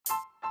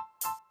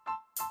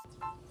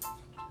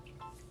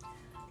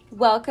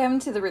Welcome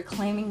to the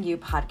Reclaiming You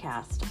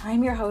podcast.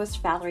 I'm your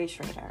host, Valerie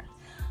Schrader.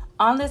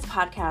 On this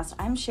podcast,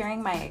 I'm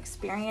sharing my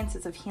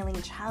experiences of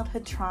healing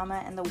childhood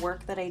trauma and the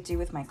work that I do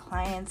with my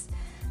clients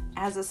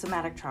as a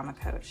somatic trauma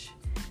coach.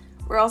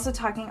 We're also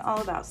talking all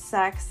about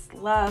sex,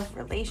 love,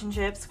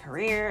 relationships,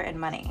 career, and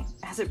money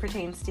as it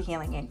pertains to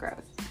healing and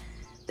growth.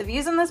 The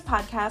views on this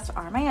podcast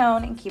are my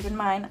own, and keep in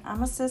mind,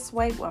 I'm a cis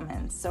white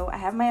woman, so I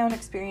have my own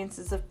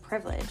experiences of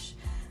privilege.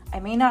 I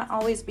may not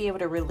always be able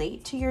to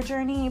relate to your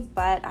journey,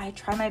 but I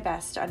try my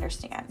best to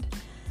understand.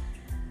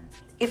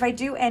 If I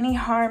do any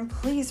harm,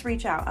 please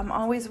reach out. I'm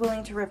always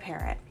willing to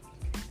repair it.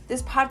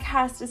 This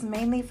podcast is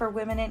mainly for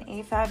women and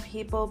AFAB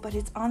people, but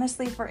it's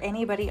honestly for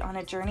anybody on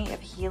a journey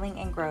of healing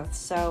and growth,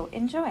 so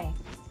enjoy.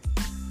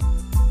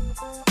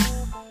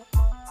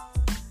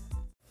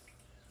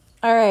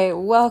 All right,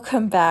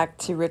 welcome back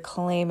to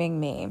Reclaiming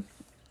Me.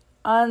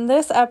 On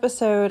this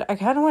episode, I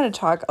kind of want to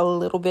talk a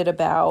little bit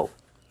about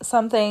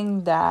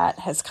something that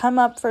has come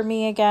up for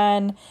me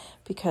again,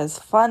 because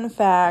fun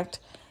fact,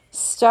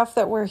 stuff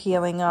that we're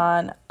healing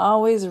on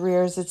always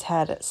rears its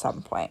head at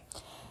some point.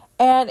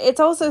 And it's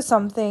also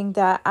something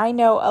that I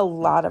know a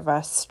lot of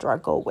us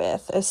struggle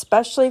with,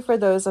 especially for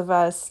those of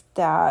us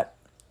that,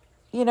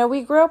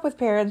 we grew up with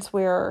parents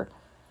where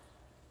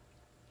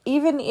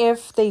even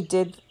if they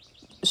did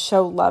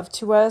show love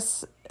to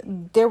us,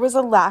 there was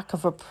a lack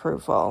of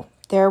approval.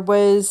 There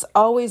was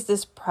always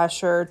this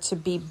pressure to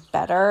be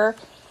better.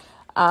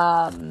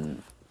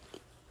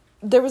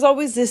 There was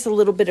always this a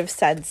little bit of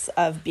sense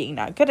of being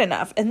not good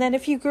enough. And then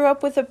if you grew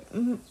up with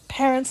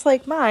parents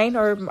like mine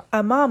or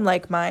a mom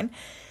like mine,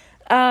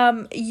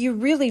 you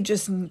really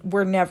just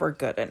were never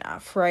good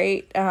enough,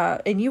 right?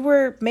 And you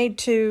were made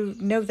to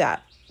know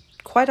that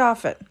quite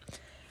often.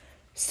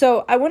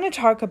 So I want to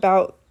talk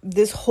about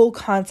this whole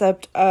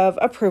concept of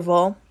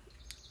approval,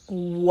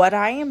 what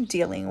I am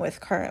dealing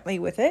with currently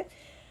with it.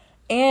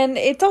 And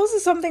it's also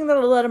something that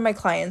a lot of my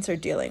clients are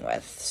dealing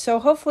with. So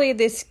hopefully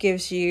this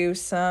gives you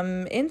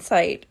some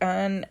insight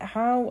on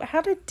how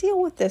to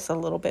deal with this a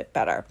little bit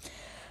better.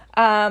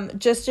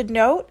 Just a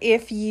note,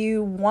 if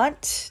you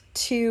want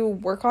to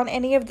work on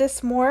any of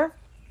this more,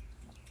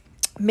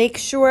 make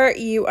sure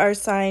you are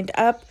signed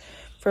up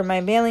for my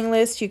mailing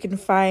list. You can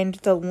find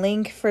the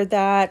link for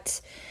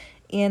that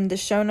in the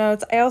show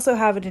notes. I also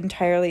have an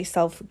entirely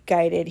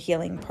self-guided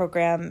healing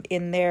program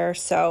in there.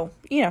 So,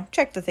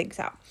 check the things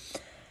out.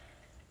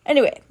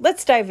 Anyway,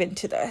 let's dive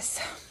into this.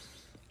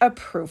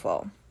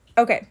 Approval.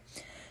 Okay,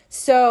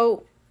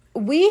 so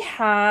we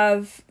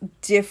have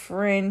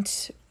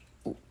different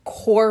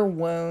core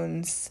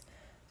wounds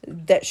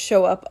that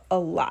show up a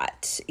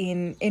lot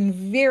in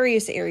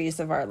various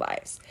areas of our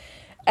lives.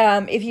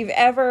 If you've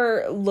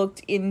ever looked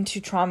into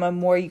trauma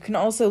more, you can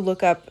also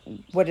look up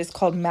what is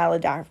called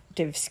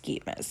maladaptive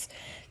schemas.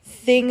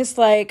 Things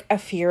like a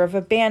fear of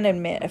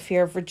abandonment, a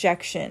fear of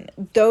rejection.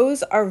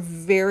 Those are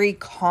very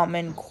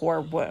common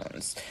core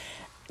wounds.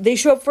 They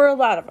show up for a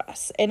lot of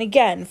us. And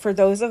again, for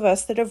those of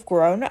us that have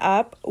grown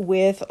up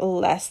with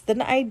less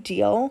than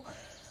ideal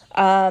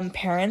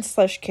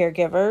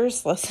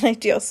parents/caregivers, less than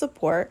ideal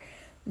support,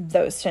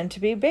 those tend to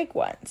be big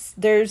ones.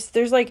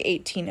 There's like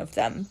 18 of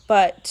them.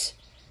 But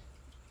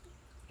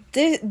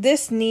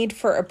this need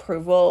for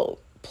approval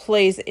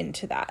plays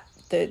into that.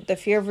 The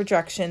fear of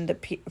rejection, the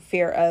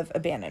fear of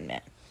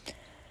abandonment.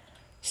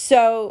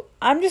 So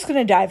I'm just going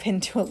to dive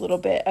into a little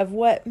bit of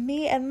what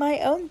me and my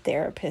own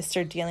therapist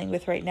are dealing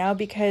with right now,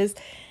 because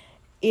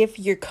if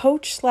your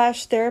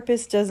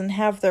coach/therapist doesn't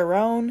have their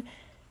own,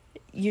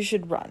 you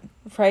should run,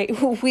 right?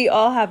 We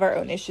all have our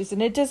own issues,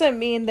 and it doesn't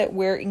mean that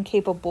we're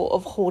incapable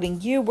of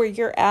holding you where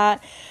you're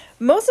at.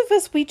 Most of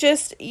us, we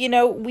just,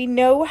 we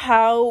know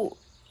how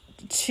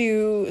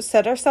to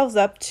set ourselves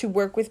up to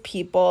work with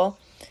people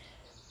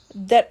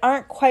that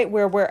aren't quite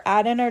where we're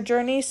at in our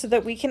journey, so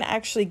that we can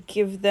actually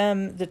give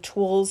them the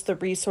tools, the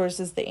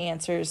resources, the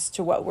answers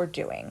to what we're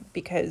doing.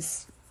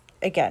 Because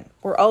again,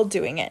 we're all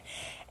doing it.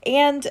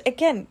 And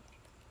again,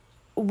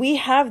 we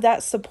have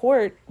that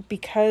support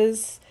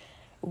because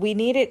we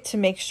need it to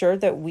make sure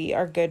that we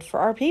are good for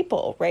our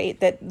people, right?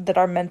 That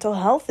our mental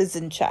health is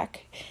in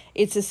check.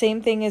 It's the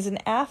same thing as an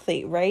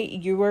athlete, right?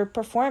 You are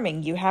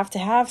performing. You have to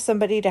have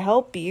somebody to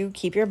help you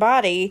keep your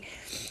body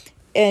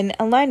in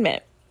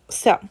alignment.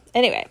 So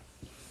anyway,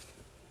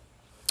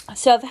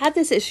 I've had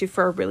this issue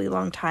for a really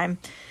long time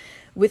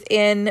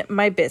within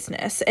my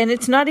business. And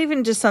it's not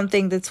even just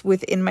something that's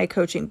within my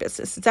coaching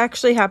business. It's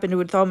actually happened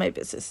with all my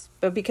business.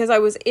 But because I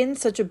was in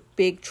such a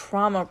big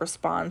trauma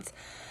response,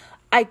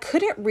 I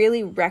couldn't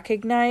really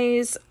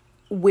recognize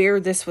where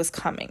this was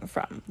coming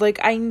from. Like,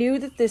 I knew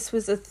that this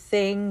was a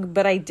thing,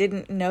 but I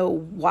didn't know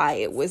why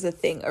it was a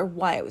thing or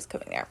why it was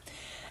coming there.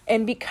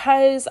 And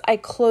because I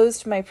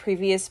closed my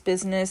previous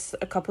business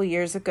a couple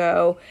years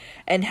ago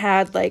and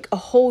had like a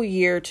whole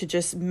year to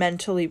just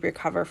mentally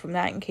recover from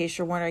that, in case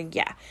you're wondering,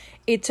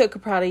 it took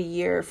about a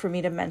year for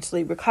me to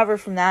mentally recover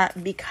from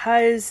that,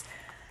 because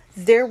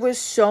there was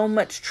so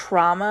much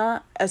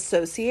trauma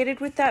associated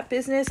with that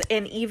business,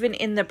 and even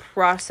in the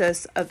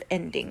process of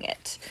ending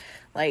it.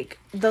 Like,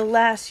 the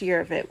last year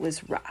of it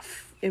was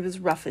rough. It was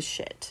rough as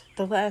shit.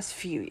 The last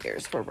few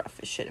years were rough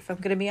as shit, if I'm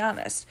going to be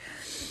honest.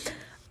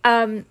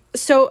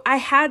 So I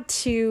had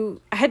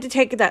to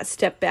take that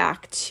step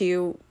back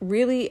to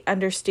really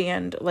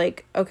understand,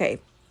 like, okay,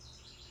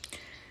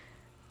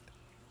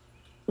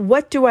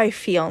 what do I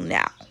feel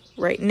now?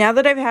 Right now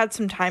that I've had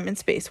some time and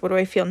space, what do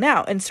I feel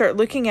now? And start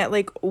looking at,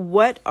 like,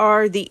 what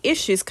are the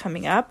issues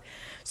coming up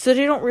so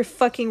that I don't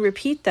fucking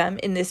repeat them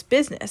in this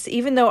business.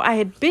 Even though I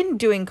had been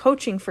doing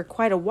coaching for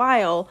quite a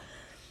while,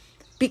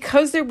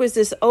 because there was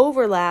this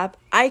overlap,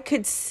 I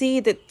could see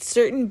that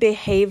certain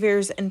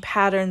behaviors and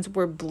patterns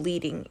were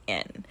bleeding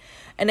in.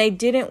 And I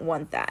didn't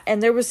want that.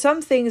 And there was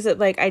some things that,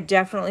 like, I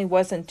definitely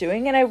wasn't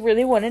doing. And I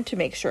really wanted to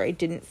make sure I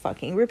didn't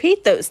fucking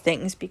repeat those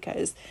things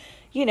because,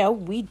 you know,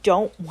 we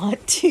don't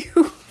want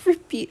to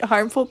repeat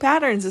harmful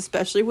patterns,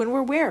 especially when we're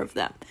aware of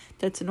them.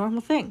 That's a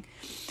normal thing.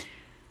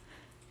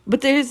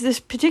 But there's this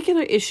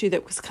particular issue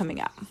that was coming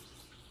up.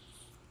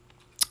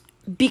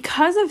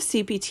 Because of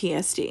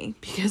CPTSD,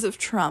 because of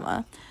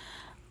trauma,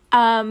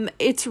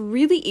 it's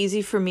really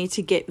easy for me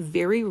to get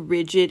very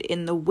rigid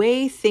in the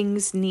way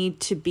things need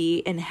to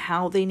be and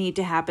how they need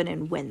to happen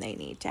and when they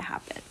need to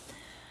happen.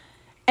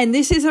 And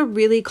this is a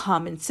really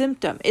common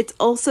symptom. It's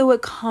also a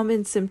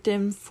common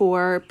symptom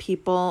for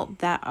people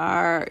that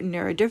are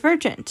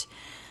neurodivergent.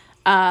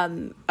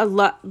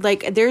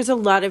 There's a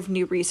lot of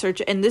new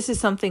research, and this is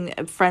something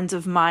that friends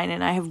of mine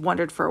and I have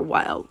wondered for a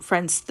while,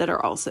 friends that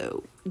are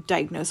also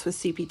diagnosed with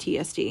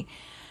CPTSD,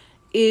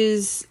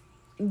 is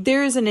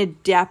there is an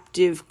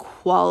adaptive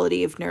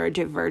quality of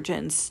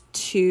neurodivergence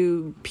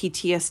to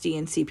PTSD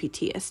and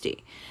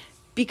CPTSD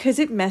because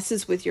it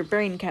messes with your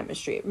brain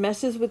chemistry. It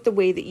messes with the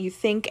way that you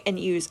think and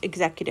use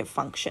executive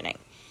functioning.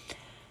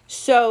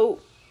 So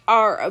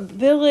our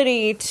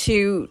ability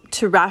to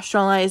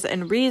rationalize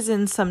and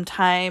reason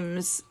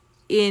sometimes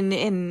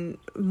in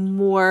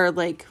more,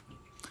 like,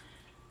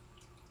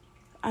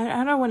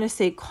 I don't want to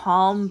say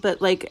calm,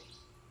 but like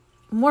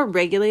more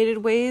regulated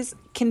ways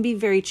can be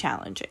very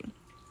challenging.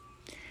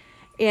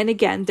 And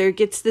again, there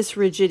gets this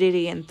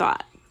rigidity in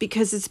thought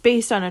because it's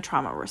based on a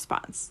trauma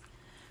response.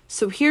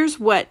 So here's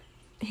my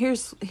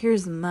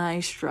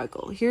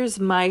struggle. Here's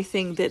my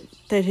thing that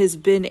has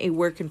been a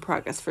work in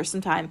progress for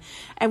some time.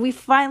 And we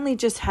finally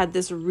just had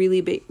this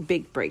really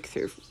big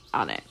breakthrough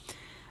on it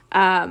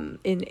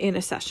in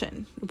a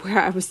session where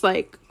I was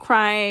like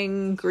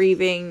crying,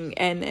 grieving,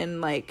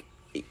 and like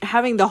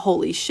having the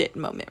holy shit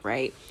moment,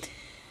 right?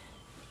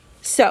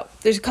 So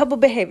there's a couple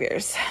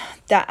behaviors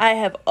that I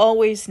have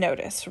always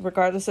noticed,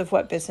 regardless of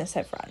what business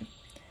I've run.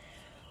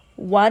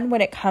 One,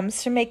 when it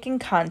comes to making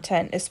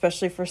content,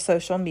 especially for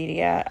social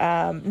media,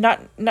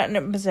 not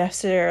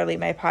necessarily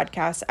my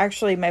podcast,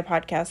 actually my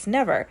podcast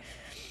never,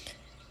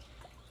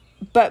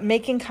 but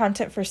making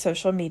content for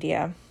social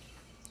media,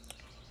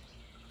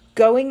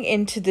 going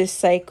into this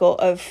cycle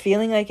of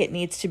feeling like it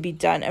needs to be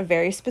done a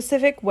very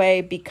specific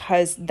way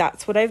because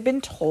that's what I've been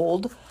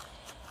told,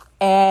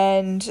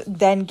 and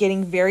then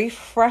getting very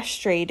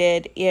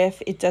frustrated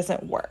if it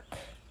doesn't work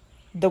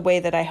the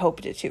way that I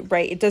hoped it to,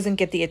 right? It doesn't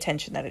get the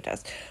attention that it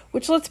does,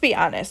 which, let's be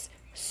honest,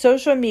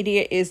 social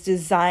media is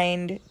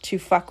designed to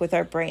fuck with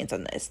our brains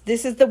on this.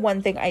 This is the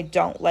one thing I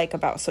don't like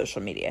about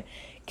social media.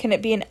 Can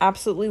it be an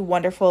absolutely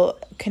wonderful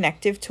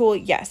connective tool?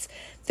 Yes.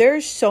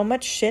 There's so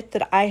much shit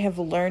that I have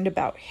learned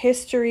about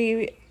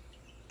history,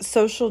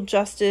 social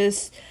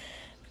justice,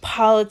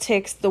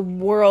 politics, the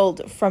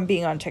world from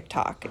being on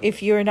TikTok.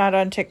 If you're not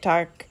on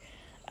TikTok,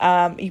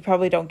 you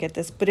probably don't get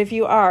this, but if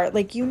you are,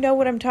 like, you know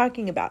what I'm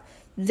talking about.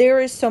 There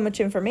is so much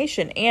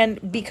information.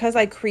 And because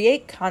I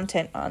create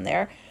content on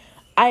there,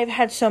 I've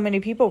had so many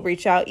people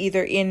reach out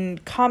either in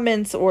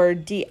comments or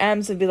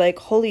DMs and be like,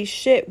 holy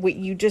shit, what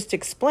you just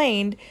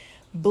explained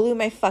blew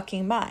my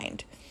fucking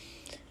mind.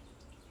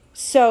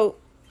 So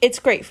it's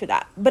great for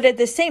that. But at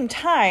the same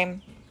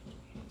time,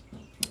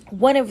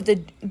 one of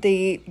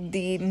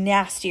the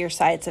nastier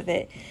sides of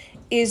it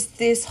is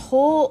this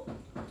whole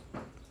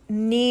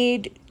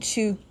need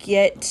to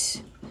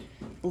get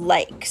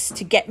likes,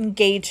 to get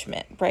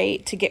engagement,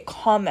 right? To get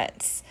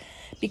comments,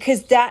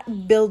 because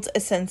that builds a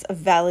sense of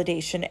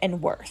validation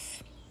and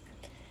worth.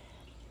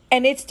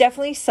 And it's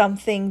definitely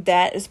something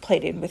that is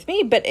played in with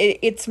me, but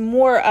it's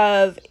more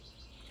of,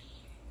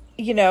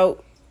 you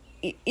know,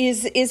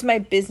 is my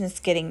business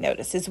getting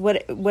noticed? Is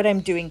what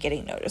I'm doing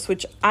getting noticed?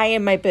 Which I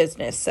am my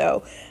business,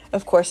 so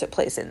of course it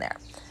plays in there.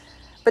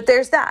 But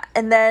there's that.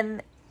 And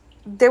then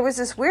there was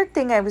this weird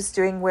thing I was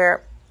doing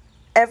where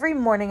every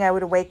morning I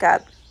would wake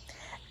up,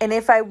 and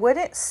if I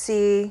wouldn't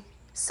see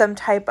some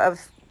type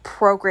of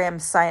program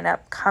sign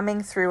up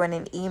coming through in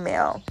an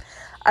email,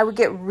 I would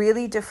get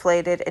really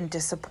deflated and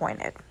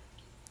disappointed.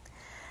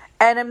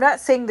 And I'm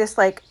not saying this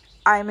like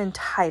I'm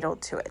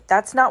entitled to it.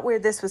 That's not where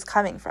this was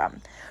coming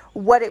from.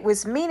 What it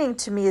was meaning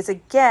to me is,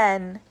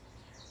 again,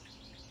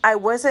 I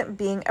wasn't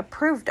being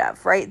approved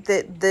of, right?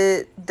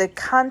 The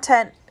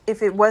content,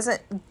 if it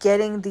wasn't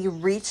getting the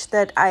reach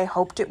that I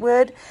hoped it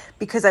would,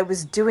 because I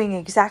was doing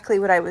exactly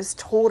what I was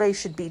told I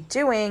should be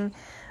doing,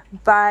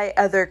 by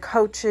other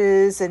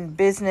coaches and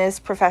business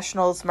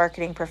professionals,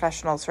 marketing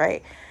professionals,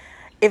 right?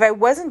 If I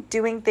wasn't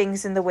doing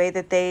things in the way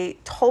that they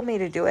told me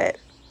to do it,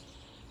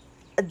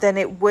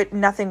 then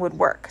nothing would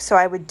work. So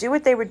I would do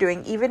what they were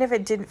doing, even if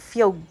it didn't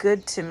feel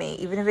good to me,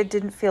 even if it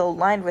didn't feel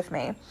aligned with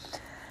me.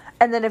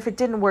 And then if it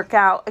didn't work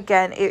out,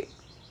 again, it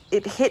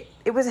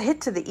was a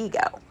hit to the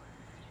ego.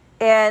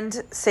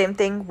 And same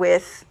thing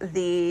with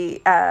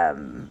the,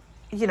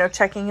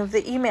 checking of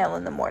the email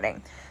in the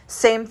morning.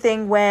 Same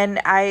thing when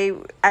I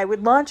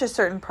would launch a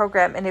certain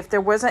program, and if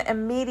there wasn't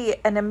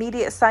an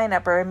immediate sign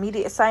up or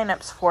immediate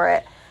signups for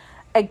it,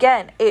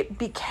 again, it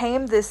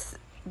became this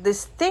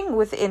thing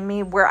within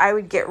me where I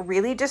would get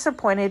really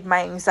disappointed.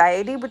 My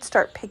anxiety would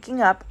start picking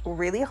up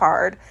really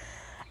hard,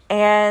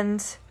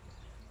 and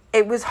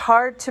it was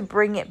hard to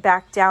bring it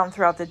back down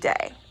throughout the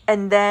day.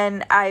 And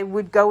then I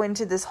would go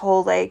into this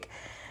whole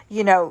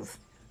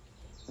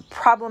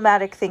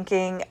problematic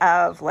thinking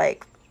of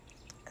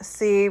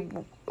see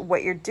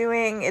what you're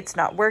doing, it's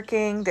not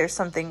working, there's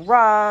something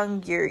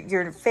wrong,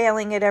 you're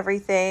failing at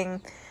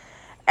everything.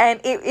 And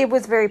it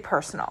was very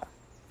personal.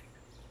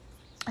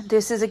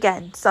 This is,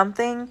 again,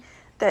 something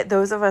that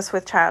those of us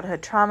with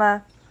childhood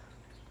trauma,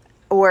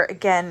 or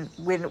again,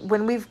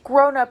 when we've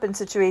grown up in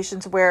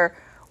situations where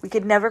we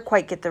could never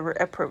quite get the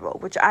approval,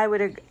 which I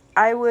would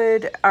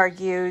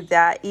argue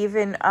that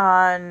even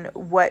on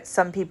what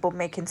some people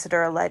may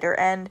consider a lighter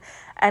end,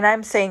 and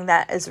I'm saying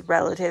that as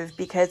relative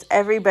because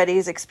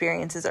everybody's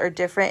experiences are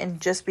different,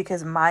 and just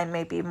because mine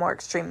may be more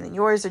extreme than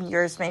yours and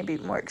yours may be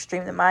more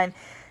extreme than mine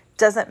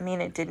doesn't mean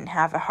it didn't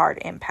have a hard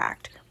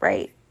impact,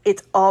 right?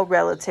 It's all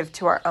relative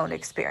to our own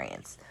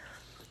experience.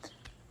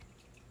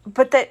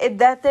 But that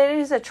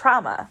is a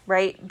trauma,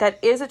 right? That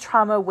is a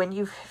trauma when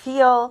you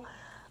feel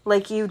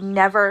like you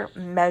never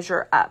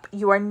measure up.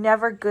 You are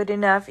never good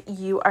enough.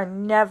 You are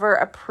never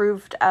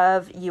approved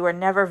of. You are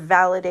never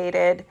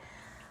validated.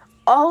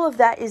 All of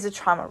that is a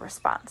trauma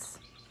response.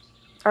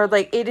 Or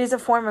it is a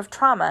form of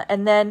trauma.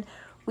 And then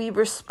we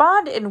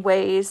respond in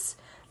ways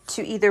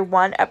to either,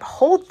 one,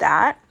 uphold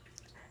that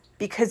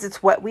because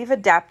it's what we've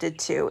adapted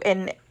to.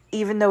 And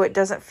even though it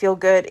doesn't feel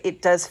good,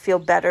 it does feel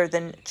better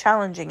than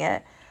challenging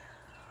it.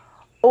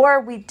 Or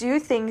we do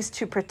things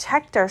to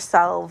protect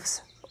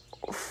ourselves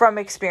from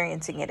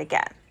experiencing it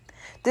again.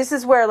 This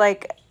is where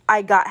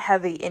I got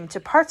heavy into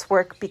parts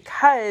work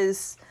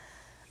because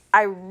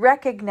I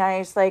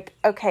recognized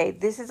okay,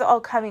 this is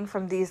all coming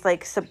from these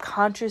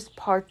subconscious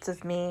parts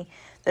of me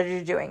that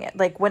are doing it.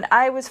 When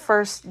I was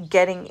first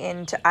getting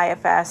into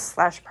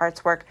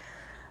IFS/parts work,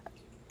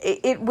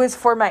 it was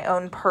for my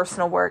own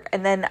personal work.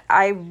 And then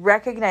I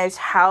recognized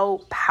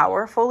how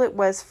powerful it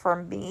was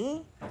for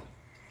me.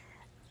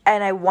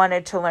 And I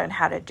wanted to learn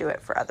how to do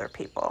it for other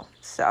people.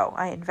 So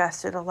I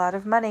invested a lot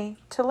of money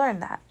to learn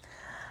that.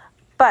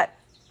 But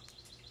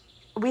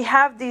we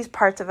have these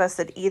parts of us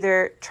that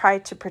either try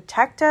to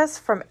protect us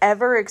from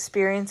ever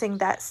experiencing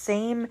that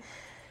same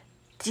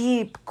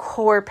deep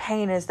core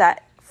pain as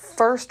that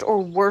first or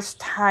worst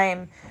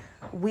time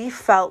we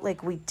felt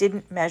like we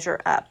didn't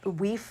measure up.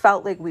 We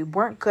felt like we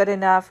weren't good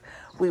enough.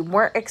 We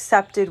weren't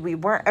accepted. We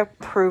weren't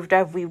approved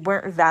of. We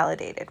weren't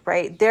validated,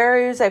 right?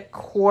 There is a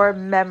core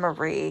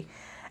memory.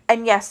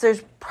 And yes,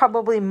 there's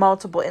probably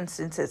multiple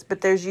instances,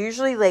 but there's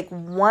usually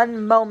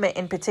one moment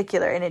in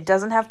particular, and it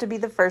doesn't have to be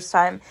the first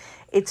time.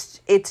 It's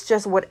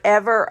just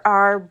whatever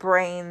our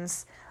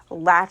brains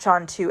latch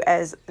onto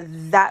as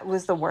that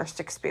was the worst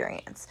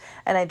experience.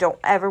 And I don't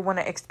ever want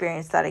to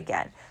experience that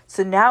again.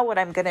 So now what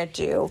I'm going to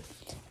do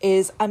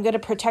is I'm going to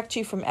protect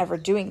you from ever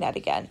doing that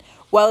again,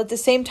 while at the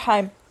same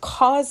time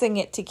causing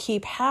it to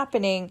keep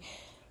happening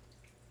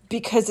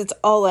because it's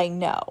all I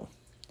know.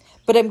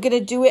 But I'm going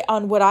to do it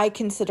on what I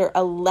consider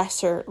a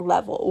lesser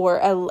level, or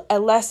a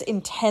less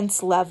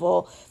intense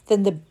level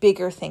than the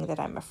bigger thing that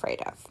I'm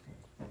afraid of.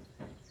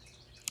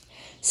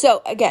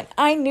 So again,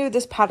 I knew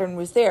this pattern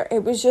was there.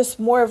 It was just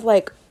more of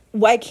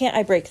why can't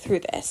I break through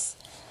this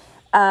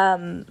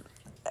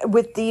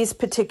with these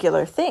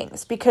particular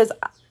things? Because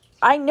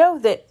I know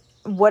that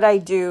what I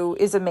do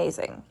is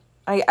amazing.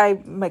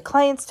 My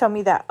clients tell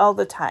me that all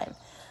the time.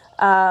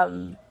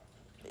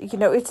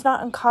 It's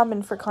not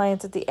uncommon for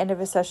clients at the end of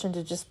a session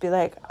to just be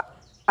like,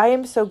 I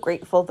am so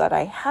grateful that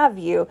I have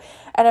you.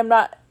 And I'm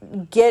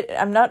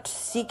not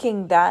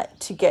seeking that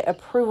to get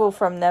approval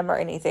from them or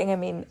anything. I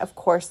mean, of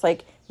course,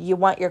 you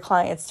want your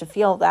clients to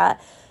feel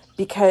that,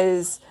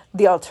 because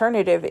the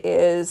alternative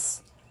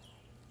is,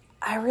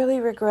 I really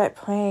regret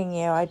playing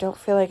you. I don't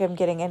feel like I'm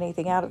getting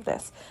anything out of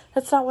this.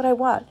 That's not what I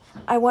want.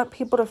 I want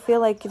people to feel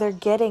like they're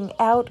getting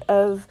out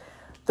of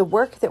the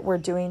work that we're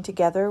doing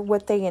together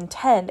what they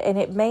intend. And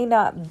it may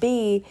not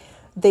be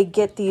they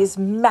get these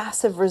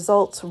massive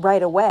results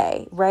right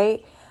away,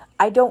 right?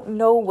 I don't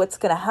know what's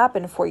going to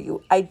happen for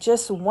you. I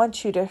just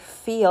want you to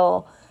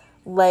feel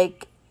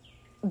like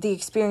the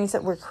experience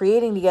that we're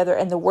creating together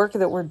and the work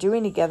that we're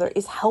doing together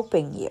is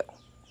helping you,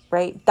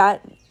 right?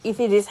 That if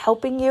it is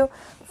helping you,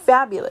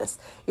 fabulous.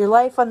 Your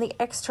life on the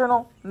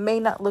external may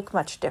not look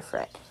much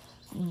different.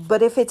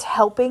 But if it's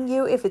helping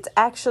you, if it's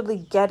actually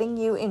getting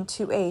you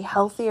into a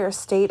healthier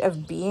state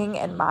of being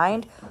and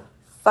mind,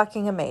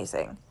 fucking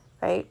amazing,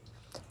 right?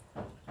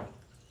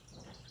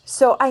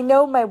 So I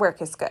know my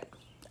work is good.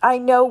 I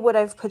know what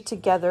I've put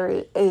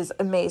together is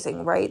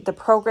amazing, right? The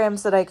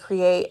programs that I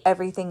create,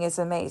 everything is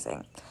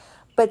amazing.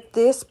 But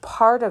this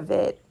part of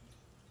it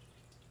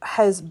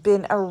has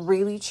been a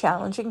really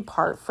challenging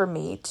part for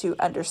me to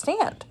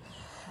understand.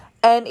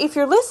 And if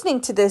you're listening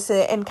to this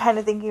and kind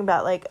of thinking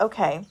about like,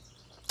 okay,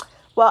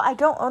 well, I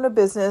don't own a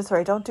business or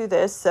I don't do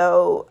this,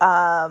 so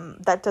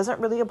that doesn't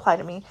really apply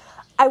to me.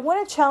 I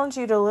want to challenge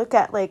you to look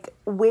at like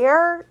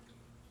where,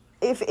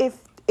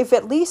 if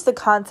at least the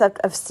concept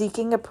of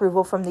seeking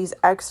approval from these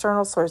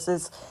external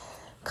sources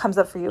comes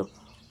up for you,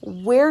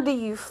 where do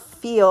you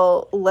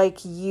feel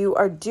like you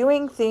are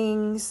doing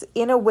things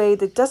in a way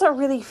that doesn't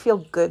really feel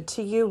good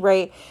to you,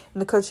 right? In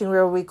the coaching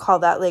world, we call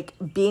that like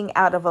being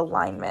out of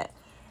alignment.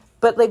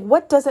 But like,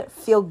 what doesn't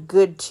feel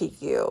good to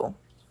you?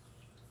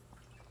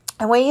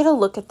 I want you to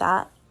look at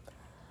that.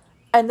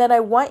 And then I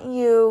want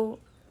you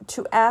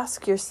to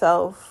ask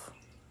yourself,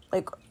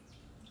 like,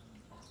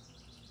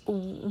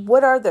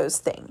 what are those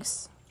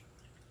things?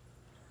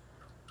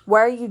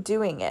 Why are you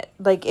doing it?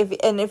 Like,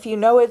 if you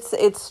know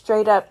it's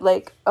straight up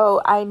like,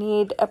 oh, I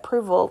need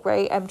approval,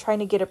 right? I'm trying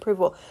to get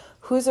approval.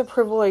 Whose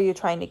approval are you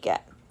trying to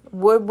get?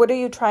 What are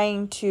you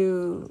trying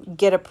to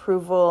get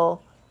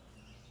approval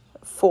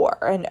for?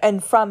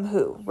 And from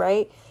who,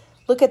 right?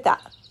 Look at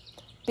that.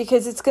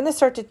 Because it's going to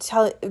start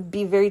to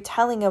be very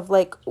telling of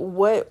like,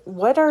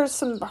 what are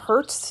some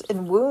hurts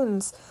and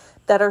wounds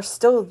that are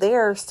still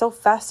there, still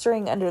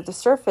festering under the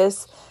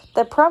surface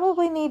that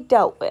probably need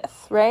dealt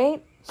with,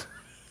 right?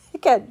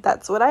 Again,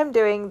 that's what I'm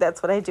doing.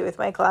 That's what I do with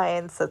my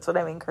clients. That's what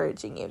I'm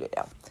encouraging you to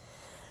do.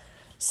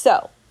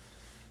 So,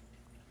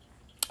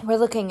 we're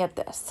looking at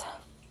this.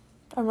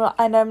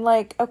 And I'm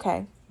like,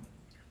 okay,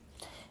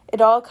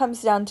 it all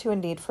comes down to a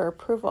need for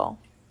approval.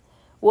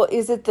 Well,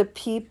 is it the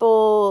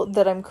people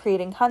that I'm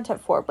creating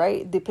content for,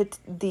 right?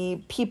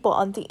 The people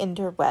on the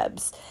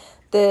interwebs,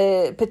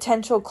 the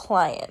potential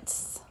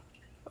clients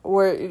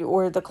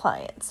or the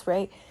clients,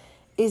 right?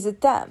 Is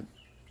it them?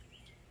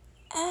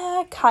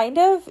 Kind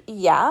of,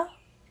 yeah.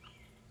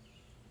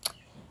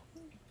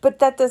 But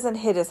that doesn't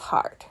hit as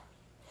hard.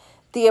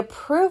 The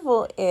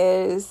approval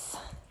is,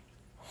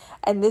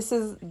 and this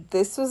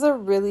was a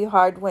really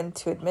hard one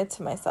to admit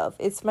to myself.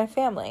 It's my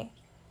family.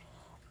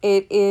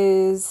 It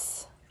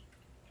is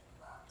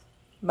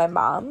my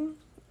mom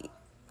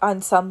on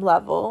some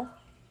level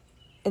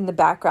in the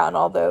background,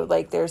 although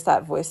like there's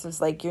that voice that's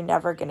like, you're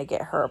never going to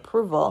get her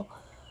approval.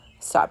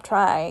 Stop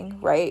trying,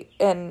 right?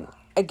 And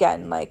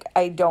again, like,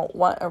 I don't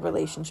want a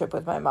relationship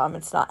with my mom.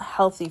 It's not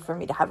healthy for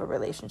me to have a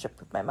relationship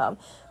with my mom,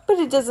 but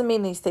it doesn't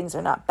mean these things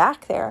are not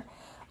back there.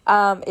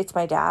 It's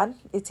my dad.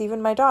 It's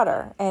even my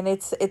daughter, and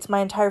it's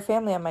my entire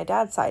family on my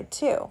dad's side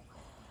too.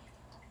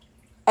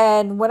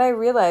 And when I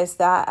realized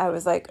that, I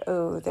was like,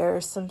 oh,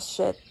 there's some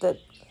shit that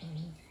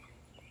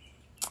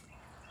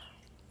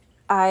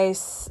I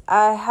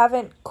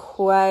haven't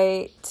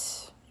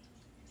quite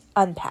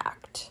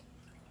unpacked.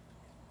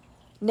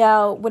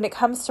 Now, when it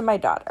comes to my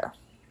daughter,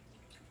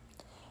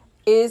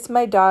 is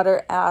my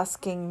daughter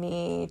asking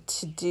me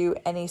to do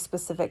any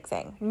specific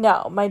thing?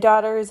 No, my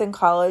daughter is in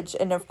college,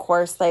 and of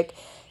course, like,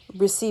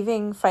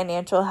 receiving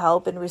financial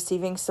help and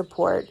receiving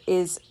support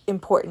is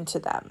important to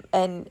them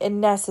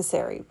and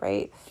necessary,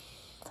 right?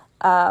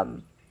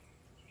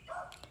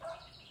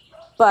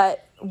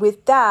 But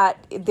with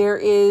that, there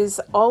is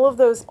all of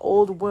those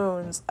old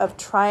wounds of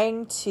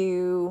trying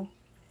to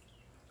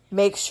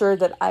make sure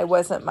that I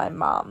wasn't my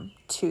mom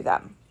to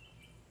them,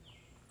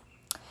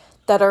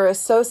 that are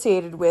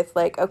associated with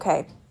like,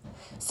 okay,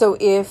 so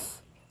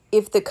if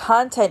the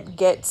content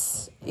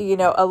gets,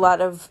 a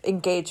lot of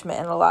engagement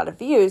and a lot of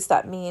views,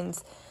 that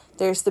means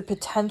there's the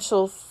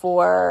potential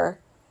for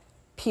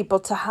people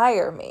to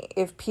hire me.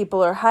 If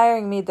people are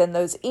hiring me, then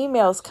those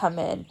emails come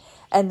in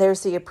and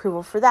there's the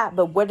approval for that.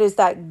 But what does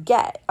that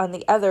get on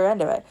the other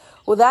end of it?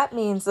 Well, that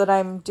means that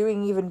I'm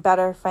doing even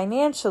better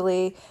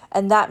financially,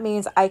 and that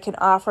means I can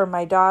offer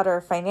my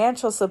daughter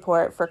financial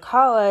support for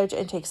college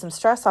and take some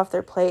stress off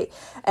their plate,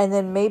 and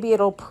then maybe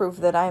it'll prove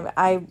that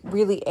I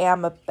really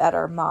am a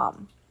better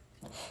mom.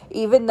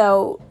 Even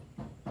though,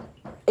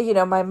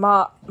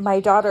 my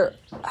daughter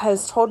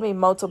has told me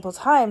multiple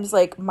times,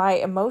 like, my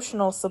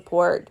emotional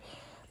support,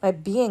 my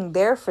being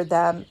there for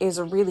them is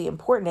really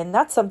important. And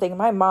that's something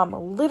my mom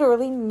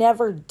literally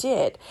never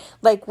did.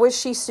 Like, was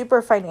she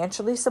super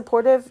financially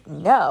supportive?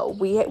 No.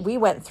 We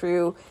went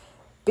through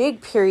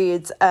big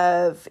periods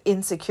of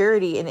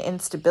insecurity and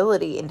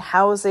instability in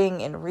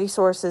housing and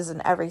resources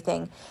and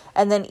everything.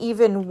 And then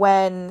even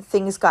when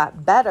things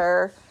got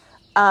better,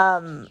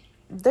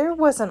 there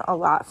wasn't a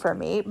lot for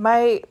me.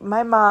 My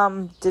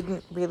mom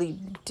didn't really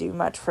do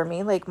much for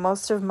me. Like,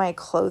 most of my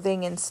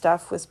clothing and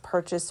stuff was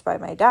purchased by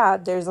my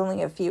dad. There's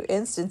only a few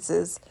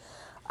instances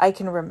I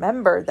can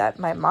remember that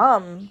my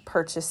mom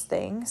purchased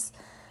things.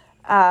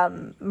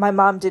 My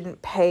mom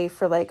didn't pay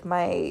for like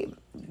my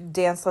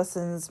dance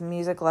lessons,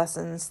 music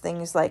lessons,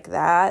 things like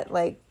that.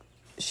 Like,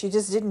 she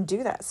just didn't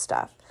do that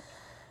stuff.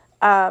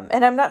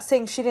 And I'm not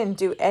saying she didn't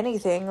do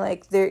anything.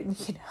 Like,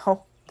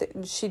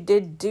 she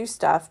did do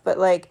stuff, but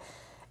like,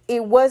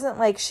 it wasn't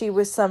like she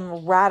was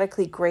some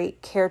radically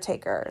great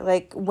caretaker.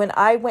 Like, when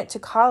I went to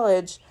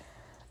college,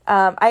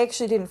 I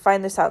actually didn't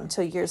find this out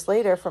until years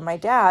later from my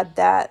dad,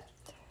 that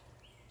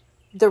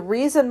the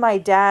reason my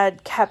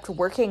dad kept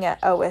working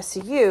at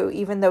OSU,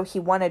 even though he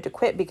wanted to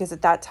quit because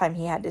at that time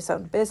he had his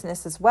own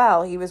business as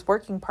well, he was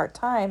working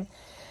part-time,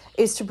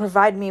 is to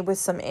provide me with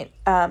some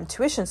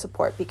tuition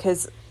support.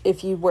 Because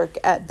if you work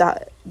at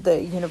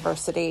the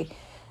university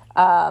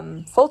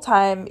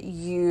full-time,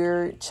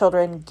 your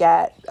children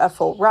get a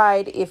full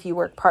ride. If you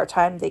work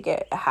part-time, they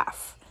get a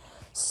half.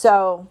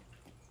 So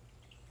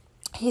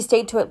he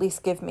stayed to at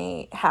least give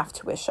me half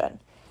tuition,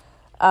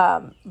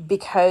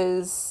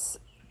 because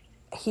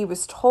he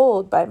was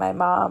told by my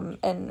mom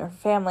and her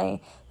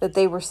family that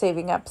they were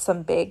saving up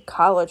some big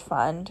college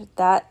fund.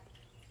 That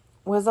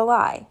was a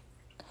lie.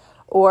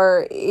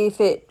 Or if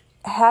it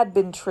had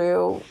been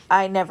true,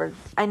 I never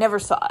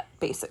saw it,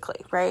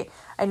 basically, right?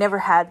 I never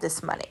had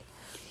this money.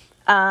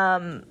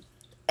 And,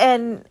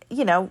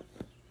 you know,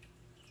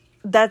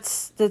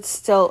 that's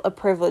still a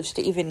privilege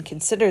to even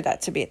consider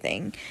that to be a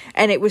thing.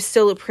 And it was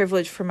still a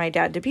privilege for my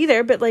dad to be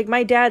there. But like,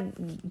 my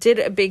dad did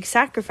a big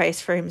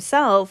sacrifice for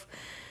himself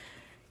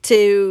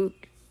to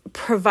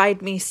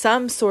provide me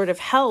some sort of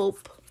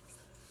help,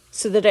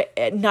 so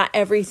that not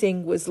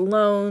everything was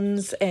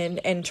loans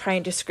and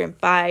trying to scrimp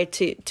by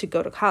to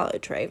go to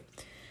college, right?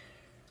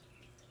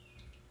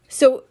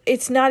 So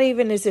it's not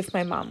even as if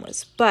my mom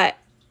was. But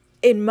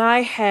in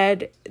my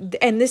head,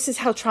 and this is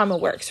how trauma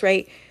works,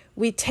 right?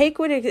 We take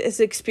what is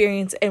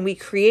experienced and we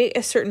create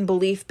a certain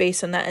belief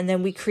based on that, and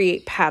then we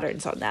create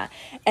patterns on that.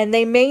 And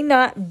they may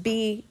not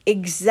be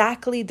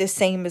exactly the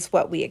same as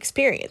what we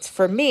experience.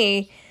 For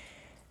me,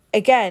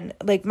 again,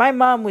 like, my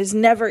mom was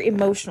never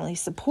emotionally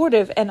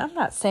supportive, and I'm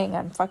not saying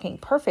I'm fucking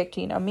perfect.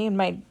 You know, me and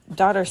my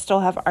daughter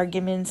still have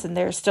arguments, and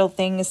there's still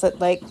things that,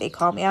 like, they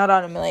call me out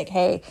on and be like,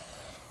 hey,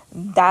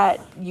 that,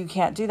 you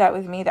can't do that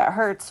with me, that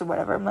hurts, or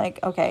whatever. I'm like,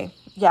 okay,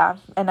 yeah,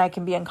 and I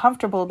can be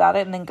uncomfortable about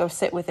it and then go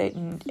sit with it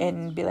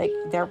and be like,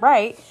 they're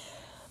right.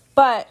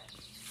 But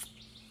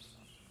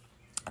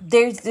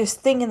there's this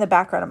thing in the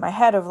background of my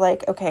head of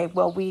like, okay,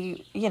 well,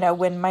 we, you know,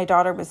 when my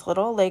daughter was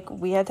little, like,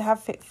 we had to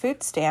have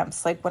food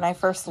stamps. Like, when I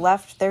first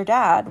left their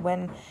dad,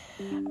 when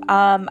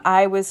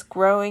I was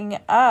growing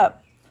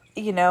up,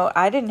 you know,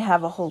 I didn't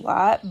have a whole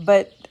lot,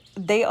 but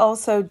they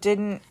also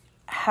didn't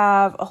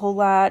have a whole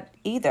lot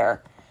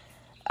either.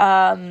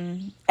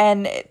 And,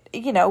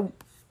 you know,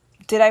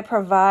 did I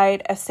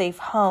provide a safe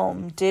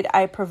home? Did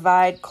I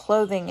provide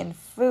clothing and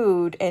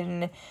food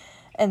and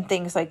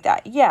things like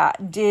that? Yeah.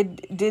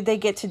 Did they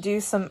get to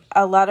do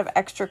a lot of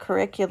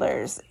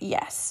extracurriculars?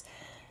 Yes.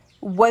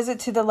 Was it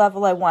to the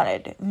level I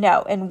wanted?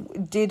 No.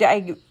 And did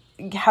I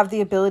have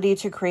the ability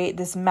to create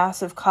this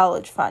massive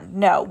college fund?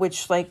 No,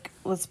 which, like,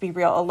 let's be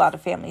real, a lot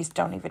of families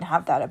don't even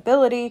have that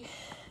ability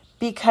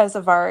because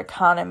of our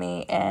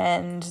economy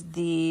and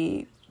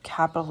the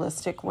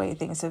capitalistic way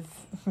things have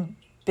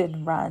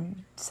been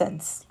run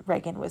since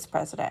Reagan was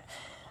president.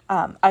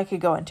 I could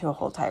go into a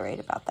whole tirade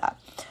about that.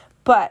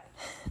 But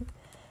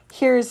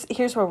here's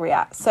where we're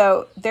at.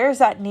 So there's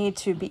that need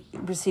to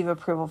receive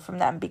approval from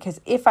them, because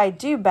if I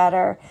do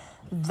better,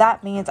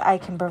 that means I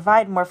can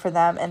provide more for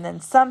them. And then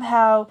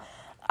somehow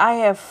I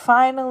have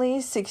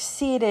finally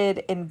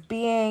succeeded in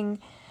being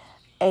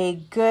a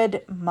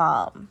good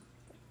mom.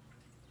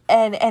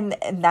 And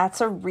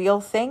that's a real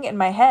thing in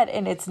my head.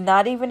 And it's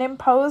not even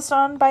imposed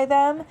on by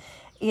them.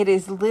 It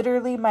is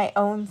literally my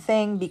own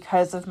thing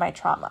because of my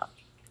trauma.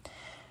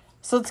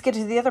 So let's get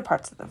to the other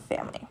parts of the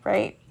family,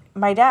 right?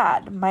 My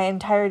dad, my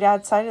entire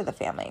dad's side of the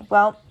family.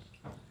 Well,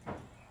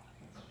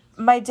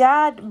 my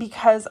dad,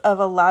 because of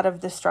a lot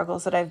of the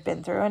struggles that I've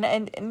been through,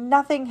 and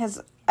nothing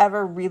has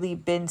ever really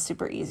been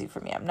super easy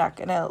for me. I'm not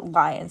going to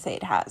lie and say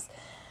it has.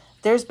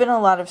 There's been a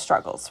lot of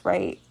struggles,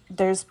 right?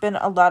 There's been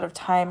a lot of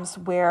times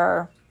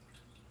where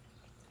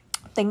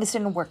things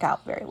didn't work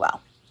out very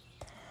well.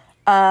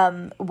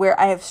 Where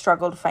I have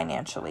struggled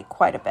financially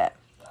quite a bit.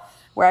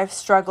 Where I've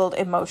struggled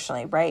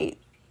emotionally, right?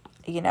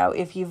 You know,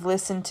 if you've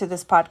listened to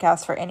this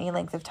podcast for any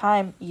length of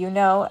time, you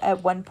know,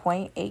 at one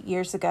point, 8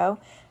 years ago,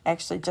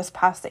 actually just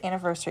past the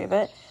anniversary of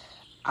it,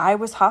 I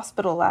was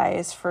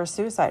hospitalized for a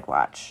suicide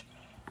watch.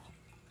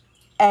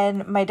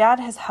 And my dad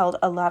has held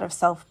a lot of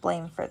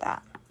self-blame for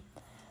that.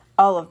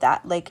 All of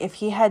that. Like, if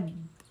he had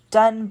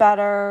done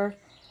better,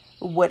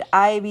 would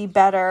I be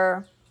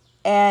better?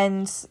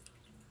 And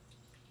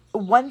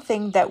one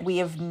thing that we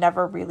have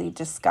never really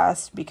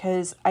discussed,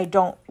 because I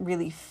don't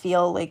really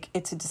feel like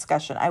it's a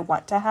discussion I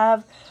want to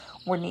have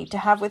or need to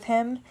have with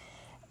him,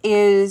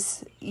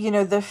 is, you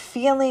know, the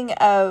feeling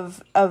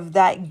of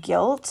that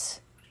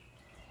guilt.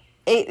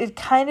 It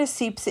kind of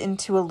seeps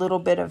into a little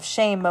bit of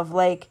shame of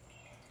like,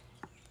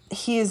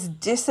 he is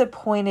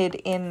disappointed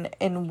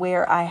in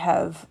where I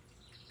have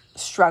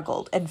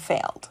struggled and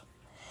failed.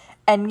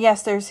 And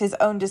yes, there's his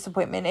own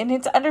disappointment, and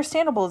it's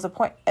understandable as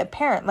a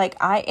parent. Like,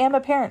 I am a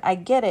parent. I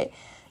get it.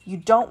 You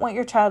don't want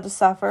your child to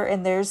suffer,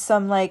 and there's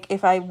some, like,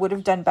 if I would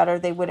have done better,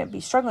 they wouldn't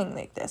be struggling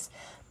like this.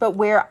 But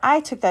where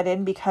I took that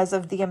in, because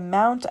of the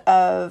amount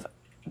of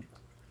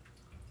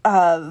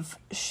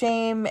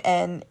shame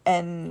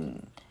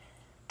and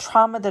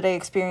trauma that I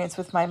experienced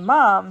with my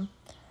mom,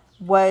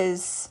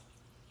 was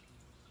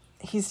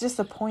he's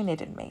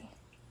disappointed in me.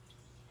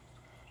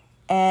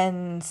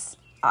 And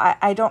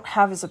I don't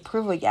have his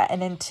approval yet.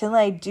 And until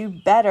I do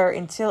better,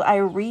 until I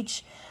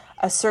reach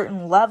a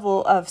certain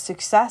level of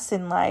success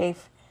in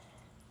life,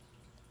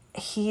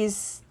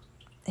 he's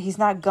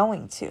not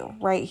going to,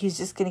 right? He's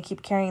just going to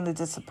keep carrying the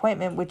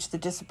disappointment, which the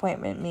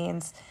disappointment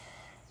means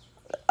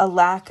a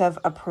lack of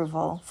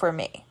approval for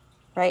me,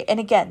 right? And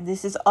again,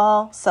 this is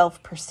all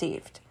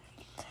self-perceived.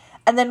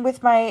 And then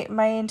with my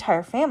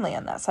entire family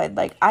on that side,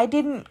 like, I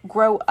didn't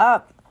grow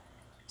up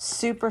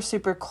super,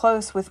 super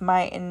close with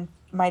my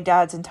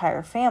dad's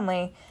entire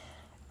family.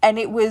 And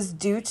it was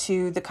due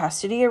to the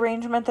custody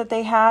arrangement that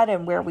they had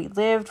and where we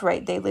lived,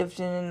 right? They lived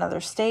in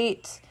another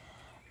state.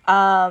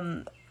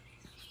 And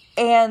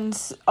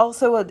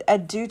also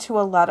due to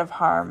a lot of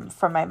harm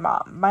from my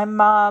mom. My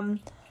mom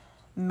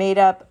made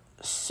up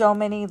so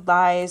many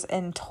lies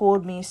and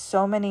told me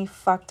so many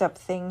fucked up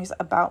things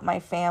about my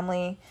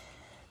family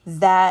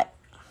that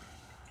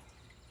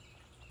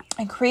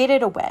I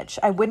created a wedge.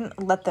 I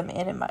wouldn't let them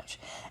in much.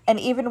 And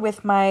even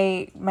with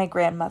my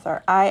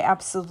grandmother, I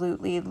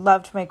absolutely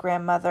loved my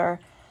grandmother,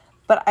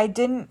 but I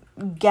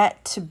didn't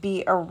get to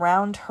be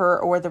around her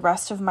or the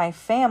rest of my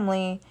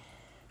family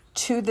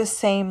to the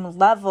same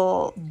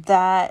level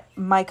that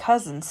my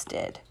cousins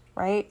did,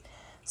 right?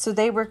 So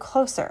they were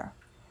closer.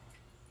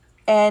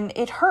 And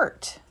it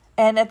hurt.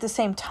 And at the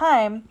same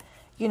time,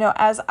 you know,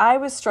 as I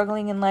was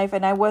struggling in life,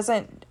 and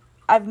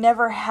I've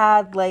never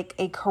had like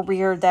a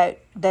career that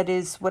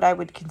is what I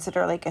would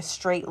consider like a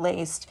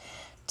straight-laced,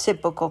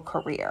 typical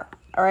career.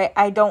 All right.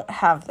 I don't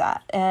have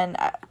that. And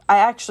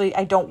I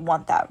don't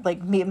want that.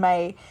 Like, me and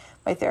my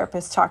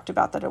therapist talked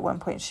about that at one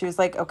point. She was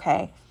like,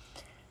 okay,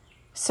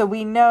 so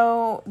we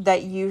know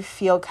that you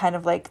feel kind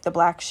of like the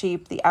black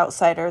sheep, the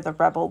outsider, the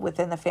rebel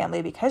within the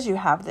family because you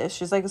have this.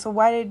 She's like, so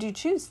why did you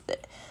choose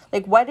that?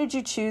 Like, why did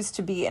you choose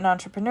to be an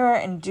entrepreneur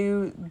and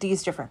do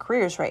these different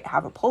careers, right?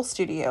 Have a pole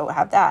studio,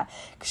 have that.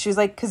 Cause she was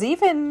like, cause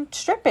even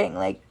stripping,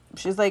 like,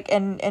 she's like,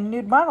 and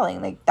nude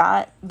modeling, like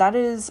that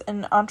is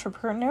an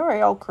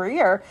entrepreneurial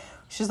career.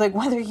 She's like,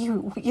 whether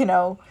you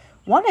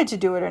wanted to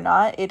do it or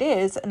not, it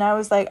is. And I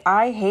was like,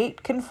 I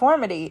hate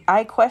conformity.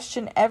 I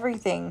question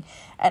everything.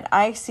 And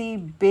I see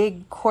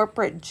big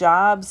corporate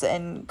jobs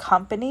and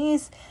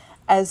companies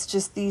as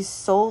just these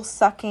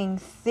soul-sucking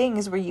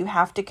things where you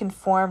have to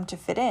conform to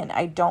fit in.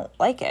 I don't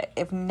like it.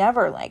 I've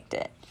never liked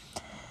it.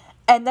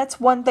 And that's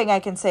one thing I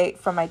can say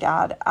from my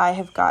dad I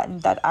have gotten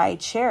that I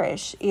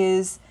cherish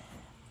is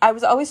I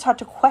was always taught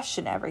to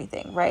question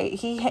everything, right?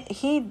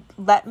 He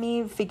let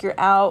me figure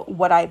out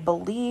what I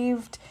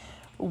believed,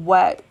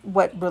 what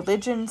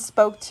religion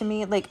spoke to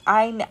me. Like,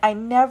 I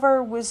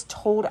never was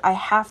told I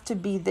have to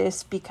be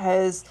this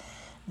because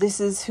this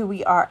is who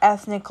we are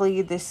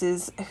ethnically. This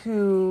is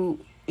who,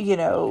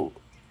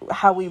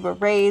 how we were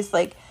raised.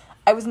 Like,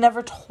 I was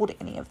never told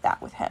any of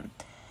that with him.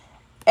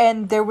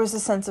 And there was a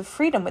sense of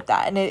freedom with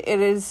that. And it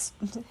has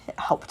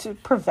helped to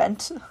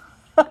prevent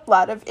a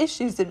lot of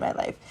issues in my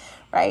life,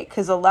 right?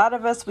 Because a lot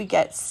of us, we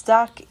get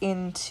stuck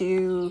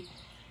into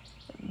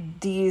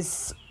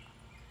these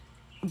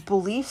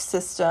belief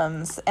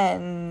systems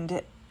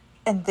and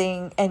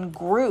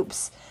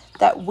groups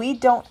that we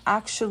don't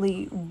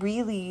actually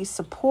really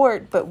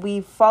support, but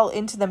we fall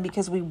into them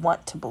because we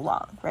want to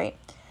belong, right?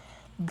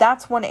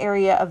 That's one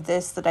area of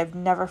this that I've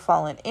never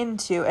fallen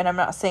into, and I'm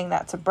not saying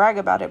that to brag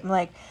about it. I'm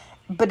like,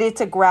 but it's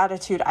a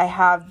gratitude I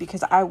have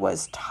because I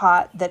was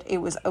taught that it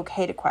was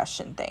okay to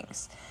question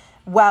things,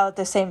 while at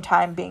the same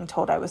time being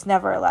told I was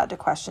never allowed to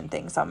question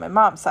things on my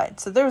mom's side.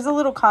 So there was a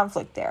little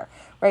conflict there,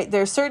 right?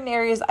 There are certain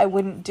areas I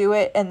wouldn't do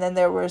it, and then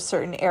there were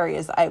certain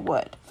areas I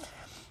would.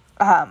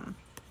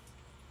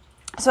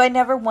 So I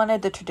never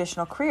wanted the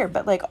traditional career,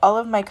 but like all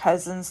of my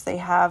cousins, they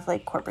have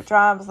like corporate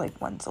jobs. Like,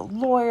 one's a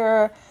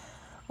lawyer,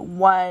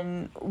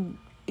 one,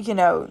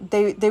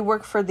 they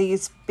work for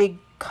these big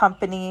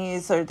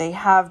companies, or they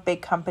have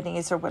big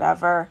companies or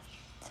whatever,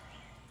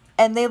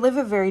 and they live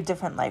a very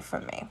different life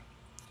from me.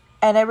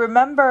 And I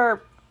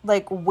remember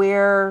like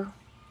where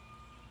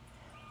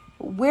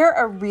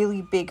a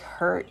really big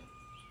hurt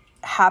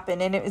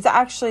happened, and it was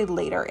actually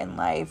later in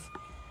life,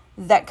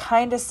 that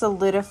kind of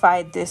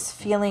solidified this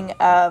feeling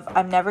of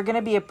I'm never going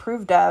to be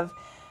approved of,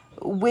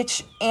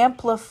 which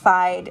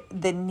amplified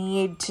the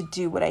need to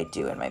do what I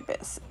do in my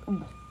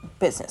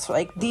business.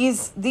 Like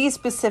these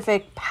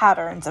specific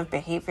patterns of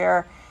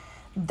behavior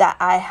that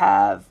I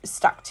have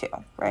stuck to,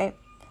 right?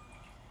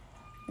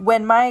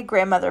 When my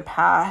grandmother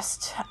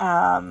passed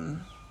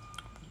about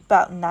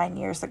 9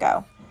 years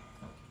ago,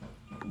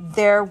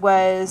 there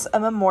was a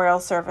memorial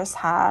service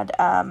had.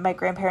 My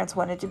grandparents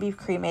wanted to be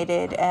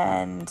cremated,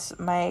 and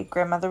my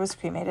grandmother was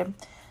cremated.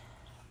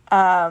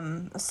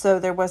 So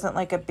there wasn't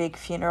like a big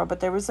funeral, but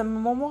there was a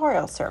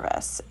memorial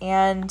service.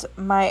 And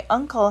my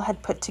uncle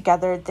had put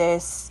together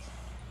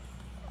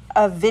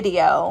a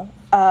video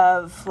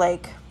of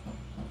like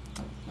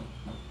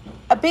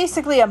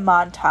basically a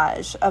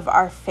montage of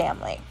our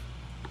family.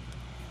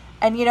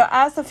 And,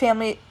 as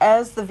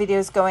the video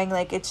is going,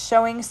 like, it's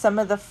showing some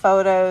of the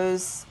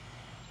photos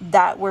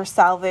that were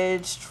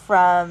salvaged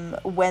from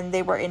when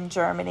they were in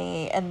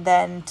Germany, and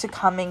then to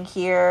coming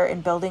here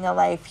and building a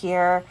life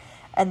here.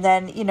 And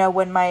then,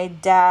 when my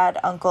dad,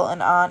 uncle,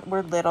 and aunt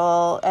were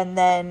little, and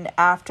then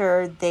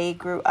after they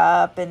grew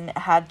up and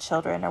had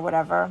children or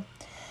whatever.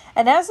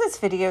 And as this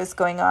video is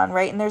going on,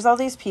 right, and there's all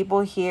these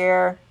people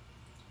here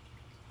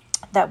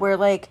that were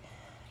like,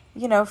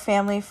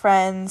 family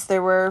friends.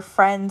 There were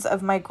friends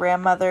of my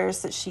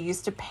grandmother's that she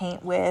used to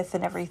paint with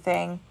and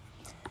everything,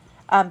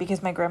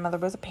 because my grandmother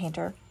was a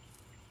painter,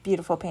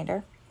 beautiful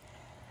painter.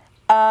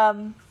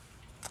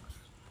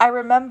 I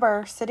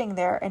remember sitting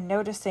there and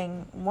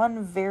noticing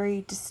one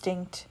very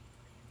distinct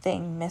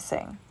thing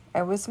missing.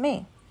 It was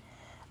me.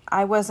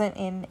 I wasn't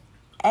in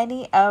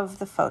any of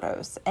the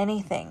photos,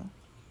 anything.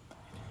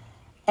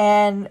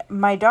 And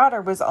my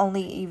daughter was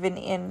only even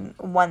in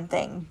one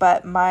thing,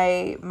 but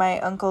my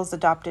uncle's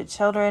adopted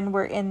children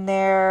were in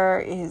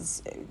there,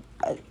 his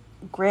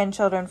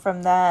grandchildren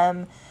from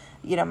them,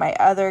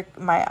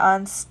 my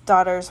aunt's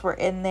daughters were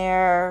in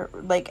there,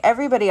 like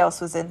everybody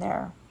else was in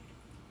there.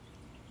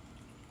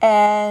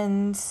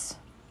 And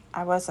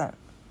I wasn't.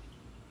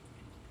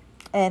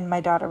 And my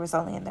daughter was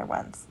only in there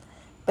once.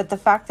 But the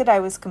fact that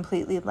I was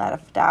completely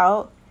left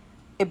out,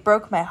 it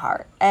broke my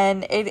heart.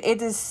 And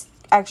it is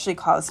actually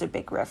caused a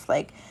big rift.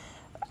 Like,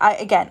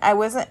 I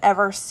wasn't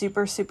ever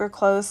super, super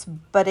close,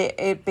 but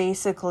it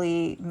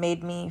basically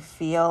made me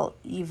feel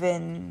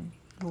even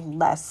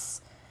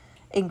less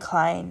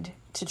inclined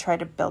to try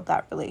to build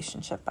that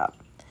relationship up.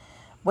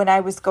 When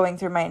I was going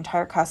through my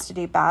entire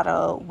custody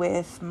battle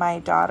with my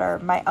daughter,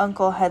 my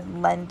uncle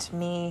had lent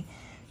me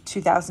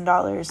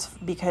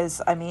 $2,000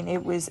 because,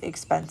 it was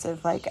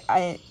expensive. Like,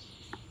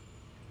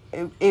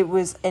 it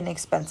was an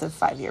expensive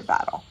 5-year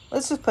battle.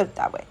 Let's just put it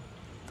that way.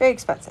 Very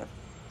expensive.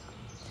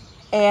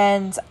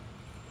 And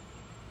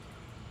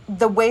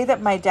the way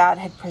that my dad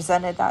had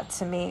presented that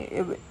to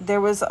me,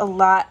 there was a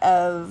lot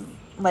of,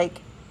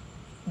 like,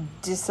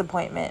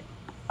 disappointment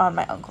on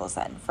my uncle's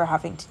end for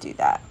having to do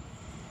that.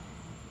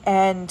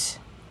 And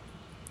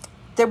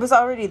there was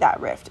already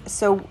that rift.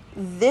 So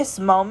this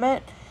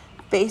moment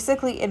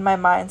basically in my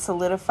mind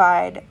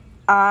solidified,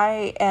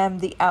 I am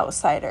the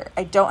outsider.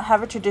 I don't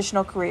have a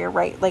traditional career,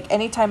 right? Like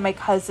anytime my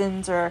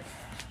cousins or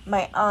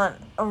my aunt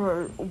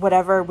or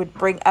whatever would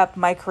bring up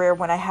my career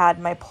when I had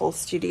my pole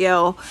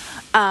studio,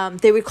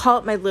 they would call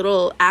it my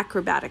little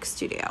acrobatic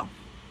studio.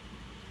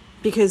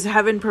 Because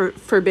heaven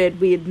forbid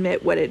we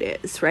admit what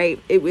it is,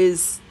 right? It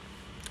was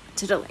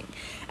tiddling.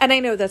 And I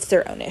know that's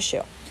their own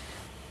issue.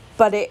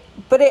 But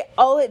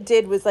all it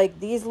did was like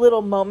these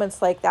little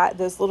moments like that,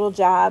 those little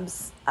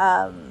jabs,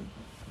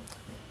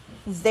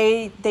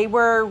 they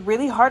were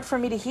really hard for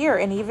me to hear.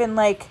 And even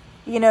like,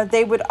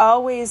 they would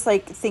always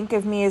like think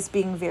of me as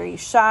being very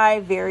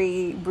shy,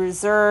 very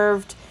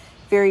reserved,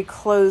 very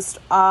closed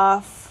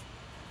off,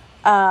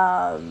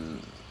 not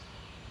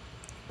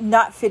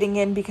fitting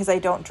in because I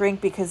don't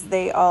drink, because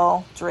they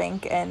all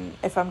drink. And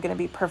if I'm going to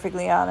be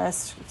perfectly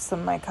honest, some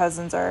of my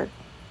cousins are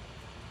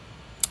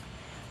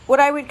what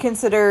I would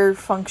consider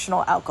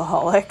functional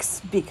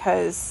alcoholics,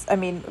 because,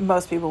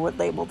 most people would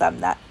label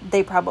them that.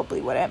 They probably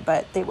wouldn't,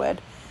 but they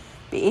would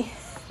be,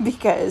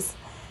 because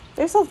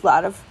there's a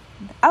lot of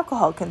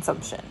alcohol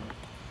consumption.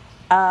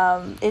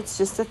 It's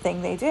just a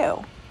thing they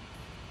do.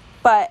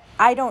 But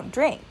I don't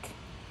drink.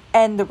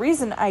 And the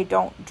reason I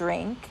don't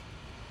drink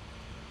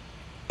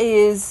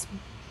is,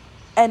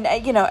 and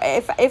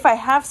if I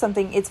have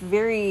something, it's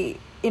very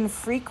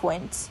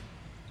infrequent.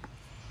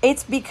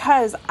 It's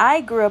because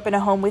I grew up in a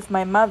home with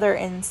my mother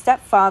and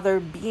stepfather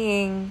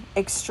being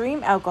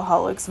extreme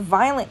alcoholics,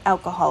 violent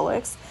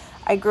alcoholics.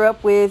 I grew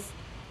up with,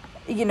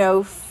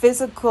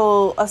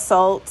 physical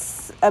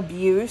assaults,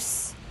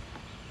 abuse.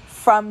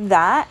 From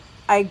that,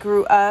 I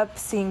grew up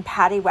seeing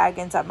paddy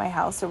wagons at my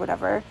house or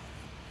whatever.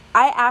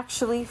 I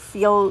actually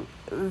feel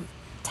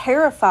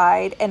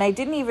terrified, and I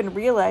didn't even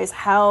realize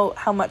how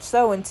much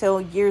so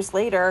until years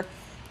later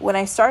when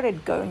I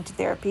started going to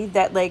therapy,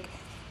 that like,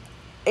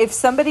 if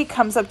somebody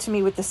comes up to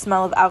me with the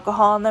smell of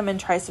alcohol on them and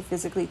tries to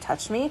physically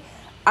touch me,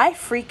 I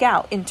freak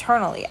out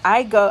internally.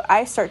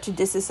 I start to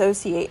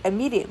disassociate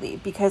immediately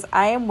because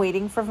I am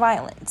waiting for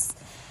violence.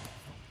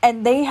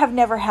 And they have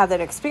never had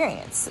that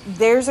experience.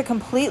 There's a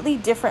completely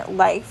different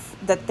life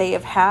that they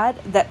have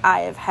had that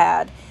I have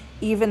had,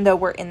 even though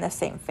we're in the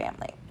same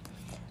family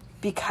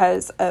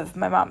because of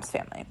my mom's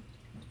family.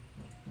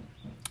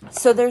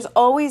 So there's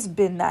always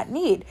been that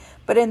need.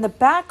 But in the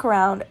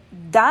background,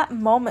 that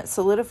moment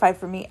solidified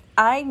for me,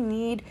 I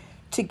need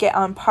to get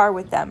on par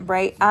with them,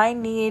 right? I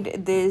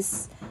need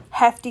this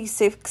hefty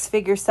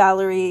 6-figure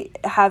salary,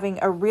 having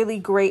a really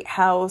great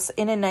house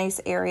in a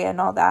nice area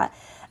and all that.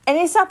 And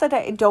it's not that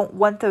I don't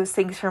want those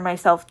things for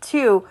myself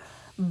too,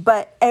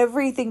 But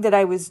everything that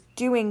I was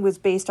doing was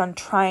based on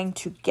trying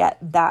to get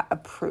that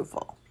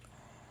approval.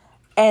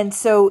 And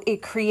so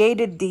it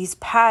created these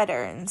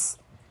patterns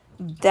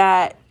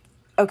that,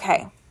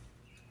 okay,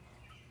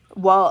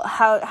 well,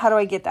 how do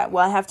I get that?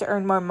 Well, I have to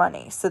earn more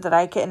money so that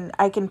I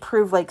can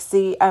prove, like,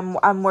 see,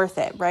 I'm worth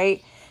it,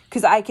 right?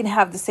 Because I can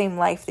have the same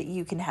life that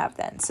you can have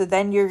then. So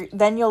then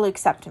you'll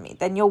accept me.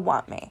 Then you'll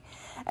want me.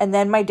 And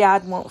then my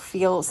dad won't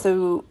feel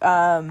so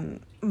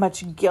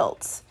much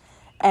guilt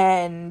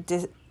and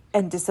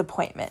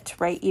disappointment,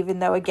 right? Even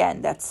though,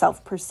 again, that's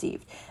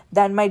self-perceived.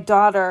 Then my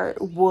daughter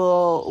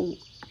will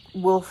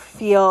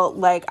feel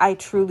like I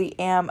truly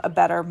am a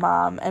better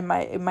mom, and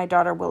my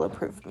daughter will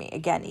approve of me,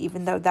 again,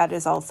 even though that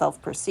is all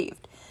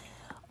self-perceived.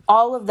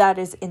 All of that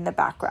is in the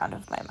background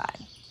of my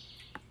mind.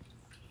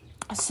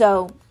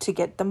 So to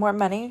get the more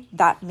money,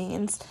 that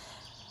means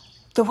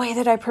the way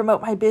that I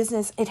promote my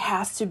business, it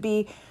has to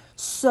be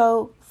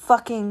so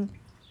fucking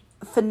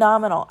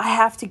phenomenal. I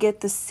have to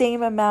get the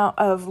same amount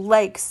of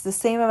likes, the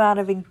same amount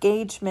of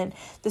engagement,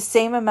 the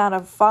same amount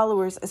of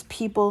followers as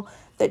people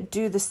that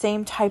do the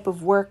same type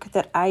of work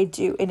that I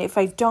do. And if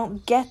I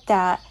don't get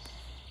that,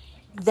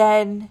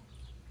 then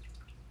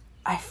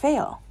I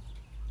fail.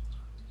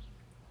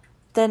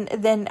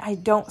 Then I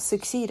don't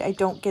succeed. I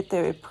don't get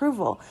the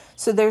approval.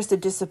 So there's the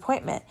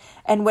disappointment.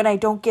 And when I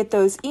don't get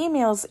those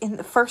emails in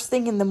the first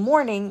thing in the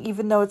morning,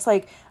 even though it's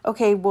like,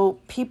 okay, well,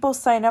 people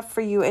sign up for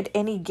you at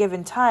any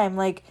given time.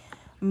 Like,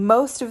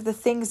 most of the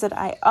things that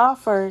I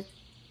offer,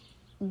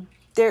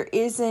 there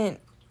isn't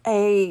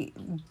a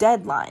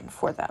deadline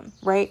for them,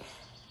 right?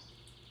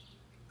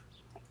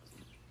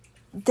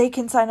 They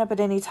can sign up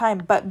at any time.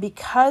 But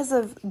because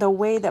of the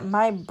way that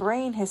my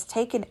brain has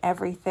taken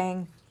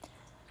everything,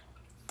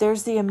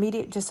 there's the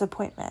immediate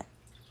disappointment.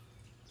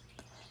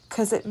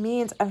 Because it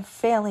means I'm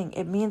failing.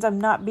 It means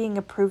I'm not being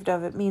approved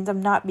of. It means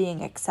I'm not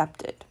being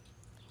accepted.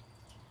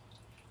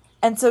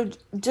 And so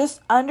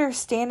just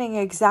understanding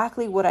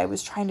exactly what I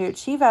was trying to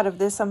achieve out of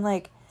this, I'm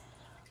like,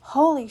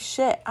 holy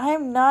shit,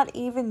 I'm not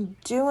even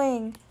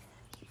doing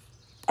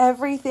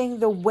everything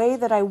the way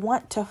that I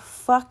want to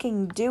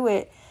fucking do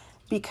it,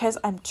 because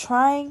I'm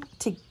trying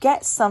to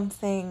get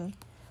something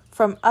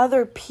from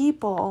other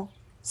people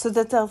so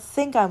that they'll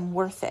think I'm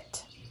worth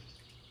it.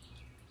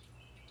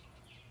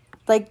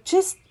 Like,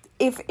 just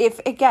if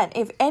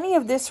any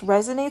of this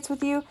resonates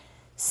with you,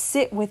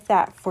 sit with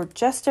that for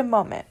just a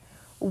moment.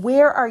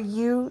 Where are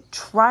you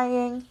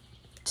trying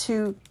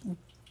to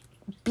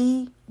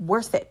be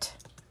worth it?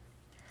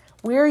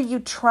 Where are you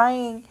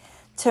trying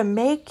to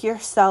make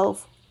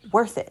yourself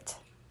worth it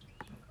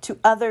to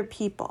other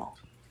people,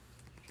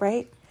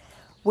 right?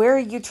 Where are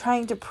you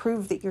trying to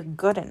prove that you're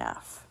good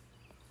enough?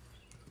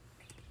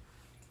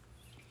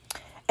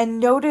 And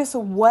notice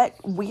what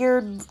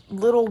weird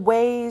little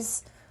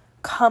ways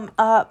come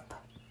up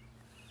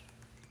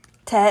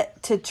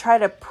to try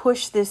to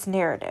push this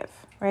narrative,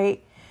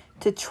 right?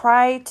 To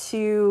try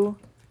to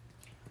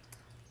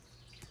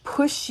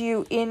push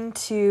you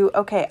into,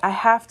 okay, I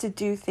have to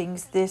do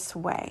things this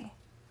way.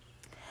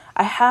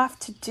 I have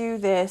to do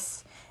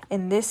this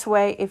in this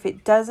way. If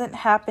it doesn't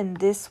happen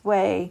this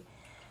way,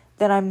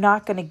 then I'm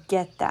not going to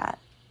get that.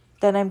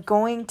 Then I'm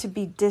going to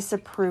be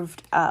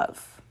disapproved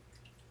of.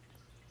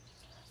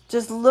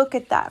 Just look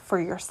at that for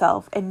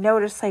yourself and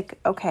notice, like,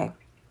 okay,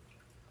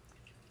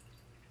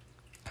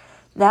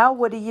 now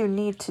what do you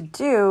need to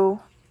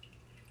do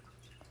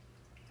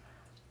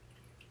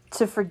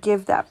to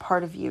forgive that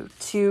part of you,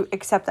 to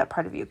accept that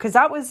part of you? Because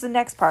that was the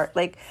next part.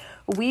 Like,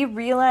 we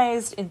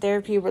realized in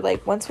therapy, we're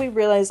like, once we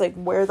realized like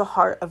where the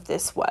heart of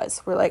this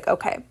was, we're like,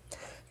 okay,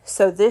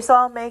 so this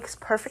all makes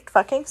perfect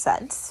fucking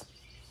sense.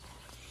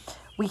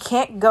 We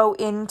can't go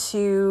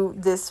into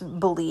this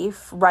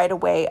belief right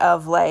away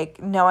of like,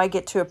 no, I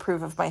get to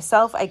approve of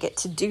myself. I get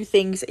to do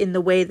things in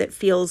the way that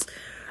feels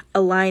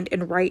aligned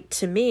and right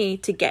to me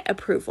to get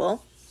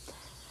approval.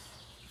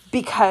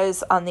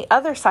 Because on the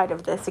other side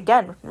of this,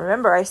 again,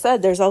 remember I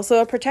said there's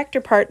also a protector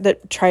part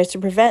that tries to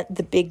prevent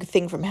the big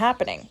thing from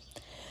happening.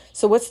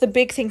 So what's the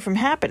big thing from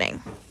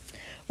happening?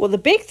 Well, the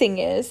big thing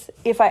is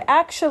if I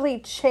actually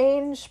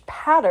change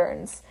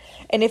patterns,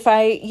 and if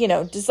I,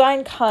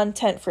 design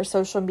content for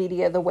social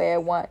media the way I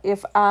want,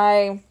 if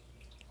I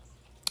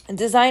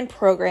design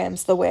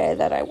programs the way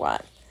that I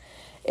want,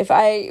 if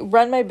I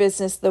run my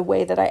business the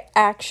way that I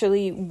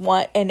actually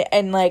want,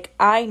 and like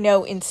I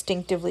know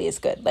instinctively is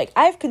good. Like,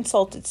 I've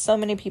consulted so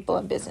many people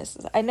in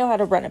businesses. I know how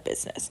to run a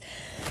business.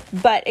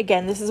 But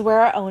again, this is where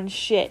our own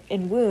shit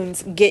and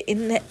wounds get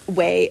in the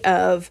way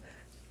of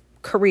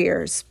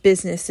careers,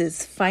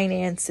 businesses,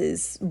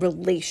 finances,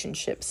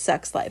 relationships,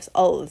 sex lives,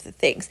 all of the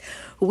things.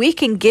 We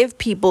can give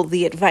people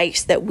the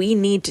advice that we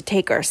need to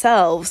take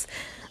ourselves,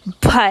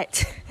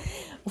 but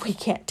we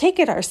can't take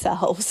it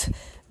ourselves.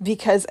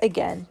 Because,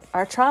 again,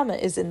 our trauma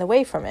is in the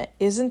way from it.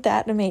 Isn't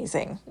that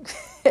amazing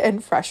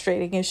and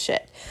frustrating as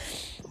shit?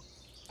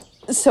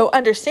 So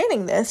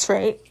understanding this,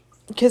 right?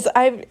 Because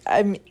I've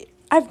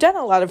done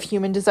a lot of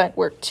human design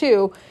work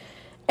too.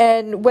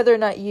 And whether or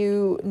not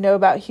you know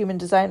about human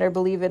design or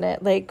believe in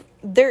it, like,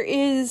 there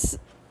is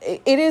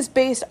it is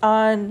based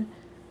on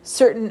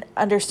certain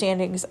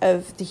understandings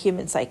of the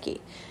human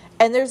psyche.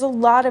 And there's a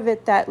lot of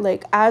it that,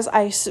 like, as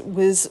I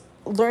was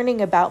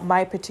learning about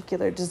my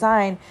particular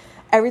design,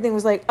 everything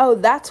was like, oh,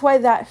 that's why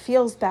that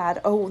feels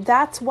bad. Oh,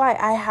 that's why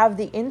I have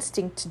the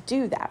instinct to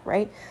do that,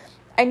 right?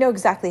 I know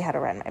exactly how to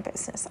run my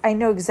business. I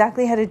know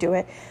exactly how to do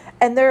it.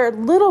 And there are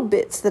little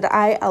bits that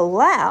I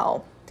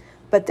allow,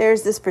 but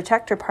there's this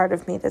protector part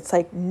of me that's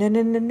like, no,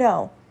 no, no,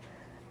 no.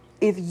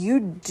 If you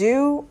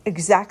do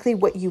exactly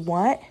what you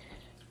want,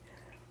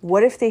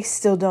 what if they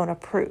still don't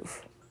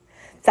approve?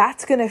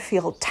 That's going to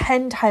feel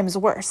 10 times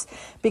worse,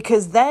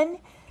 because then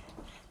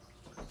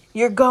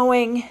you're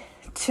going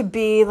to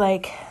be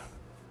like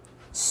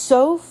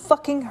so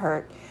fucking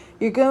hurt.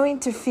 You're going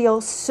to feel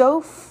so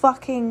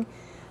fucking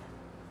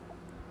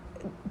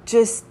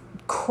just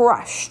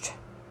crushed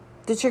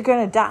that you're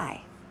going to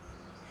die.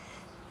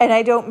 And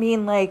I don't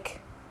mean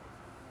like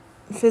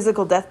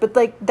physical death, but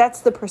like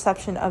that's the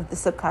perception of the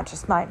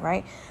subconscious mind,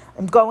 right?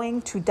 I'm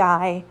going to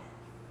die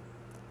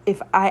if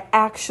I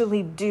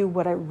actually do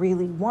what I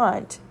really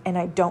want and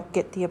I don't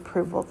get the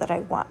approval that I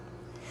want.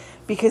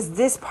 Because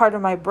this part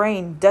of my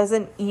brain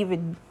doesn't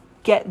even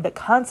get the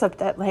concept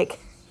that, like,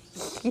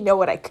 you know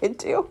what I could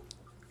do?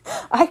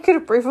 I could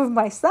approve of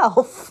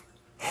myself.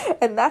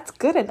 And that's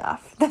good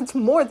enough. That's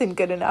more than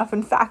good enough.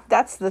 In fact,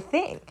 that's the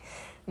thing.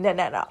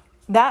 No.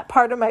 That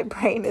part of my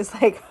brain is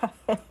like,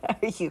 are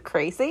you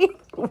crazy?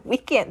 We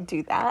can't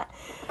do that.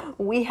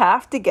 We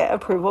have to get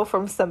approval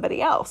from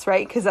somebody else,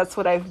 right? Because that's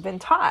what I've been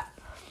taught.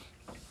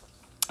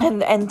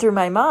 And through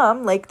my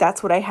mom, like,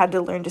 that's what I had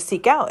to learn to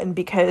seek out. And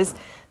because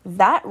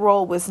that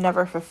role was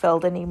never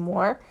fulfilled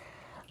anymore,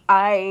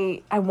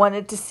 I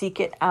wanted to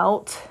seek it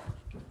out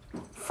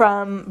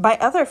from my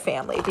other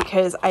family,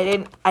 because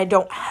I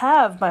don't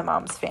have my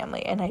mom's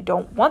family, and I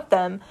don't want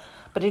them,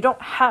 but I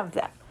don't have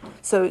them.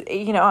 So,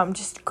 you know, I'm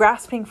just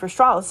grasping for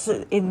straws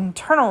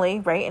internally,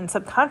 right, and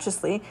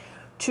subconsciously,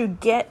 to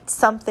get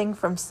something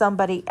from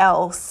somebody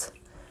else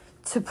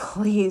to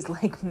please,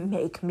 like,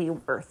 make me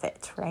worth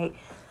it, right?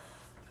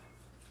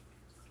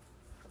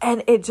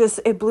 And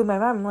it blew my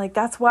mind. I'm like,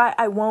 that's why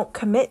I won't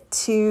commit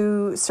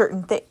to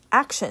certain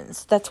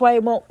actions. That's why I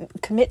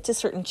won't commit to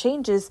certain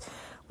changes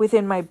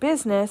within my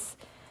business,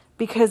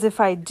 because if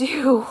I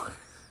do,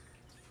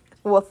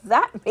 well,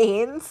 that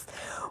means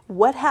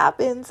what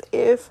happens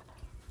if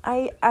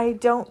I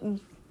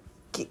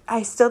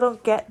still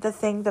don't get the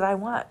thing that I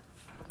want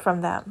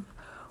from them?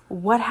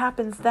 What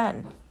happens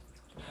then?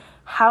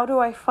 How do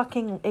I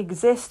fucking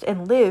exist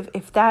and live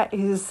if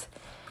that's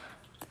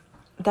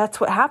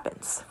what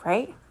happens,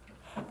 right?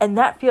 And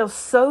that feels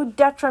so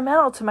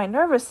detrimental to my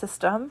nervous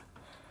system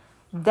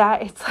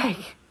that it's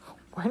like,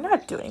 we're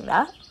not doing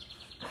that.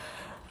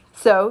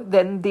 So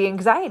then the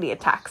anxiety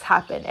attacks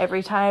happen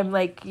every time,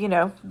 like, you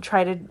know,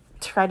 try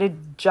to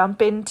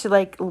jump into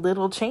like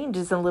little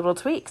changes and little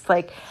tweaks.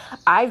 Like,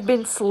 I've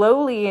been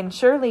slowly and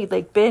surely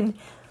like been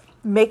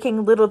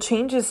making little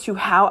changes to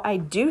how I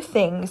do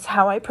things,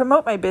 how I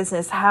promote my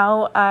business,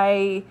 how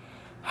I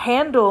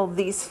handle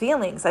these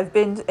feelings. I've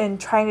been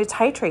trying to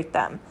titrate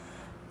them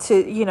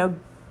to, you know,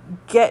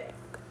 get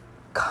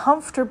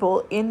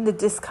comfortable in the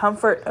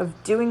discomfort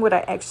of doing what I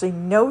actually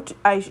know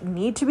I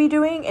need to be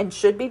doing and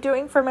should be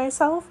doing for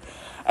myself,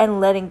 and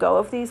letting go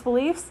of these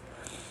beliefs.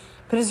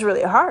 But it's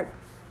really hard.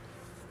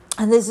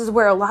 And this is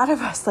where a lot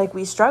of us, like,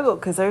 we struggle,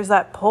 because there's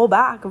that pull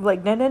back of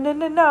like,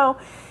 no.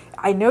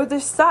 I know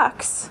this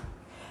sucks.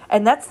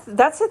 And that's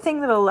the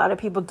thing that a lot of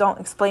people don't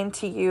explain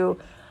to you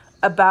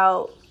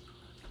about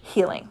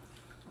healing.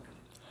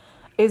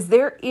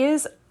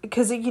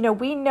 Because, you know,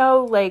 we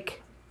know,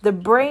 like, the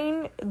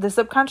brain, the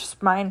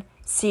subconscious mind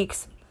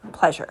seeks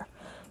pleasure.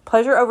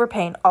 Pleasure over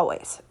pain,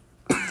 always.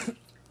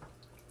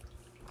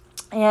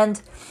 And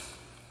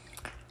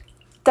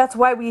that's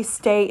why we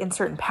stay in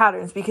certain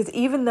patterns, because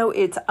even though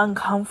it's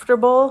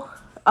uncomfortable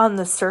on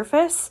the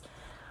surface,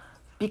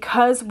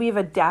 because we've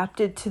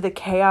adapted to the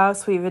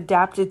chaos, we've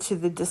adapted to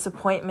the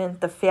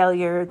disappointment, the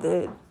failure,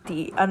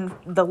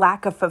 the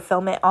lack of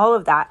fulfillment, all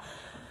of that,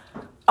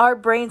 our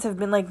brains have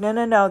been like,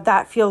 no,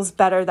 that feels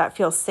better, that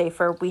feels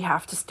safer, we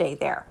have to stay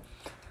there.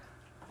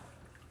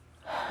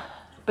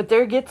 But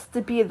there gets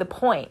to be the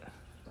point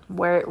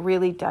where it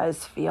really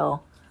does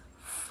feel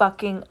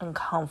fucking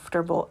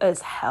uncomfortable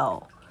as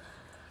hell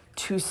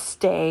to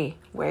stay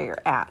where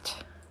you're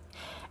at.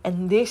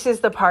 And this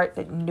is the part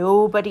that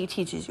nobody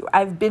teaches you.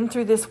 I've been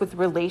through this with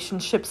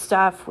relationship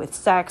stuff, with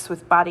sex,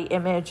 with body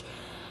image,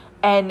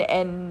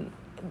 and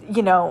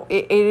you know,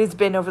 it has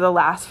been over the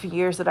last few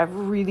years that I've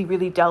really,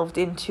 really delved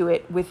into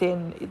it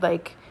within,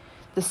 like,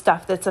 the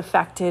stuff that's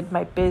affected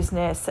my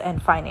business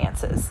and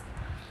finances.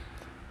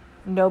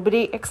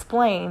 Nobody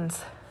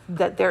explains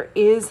that there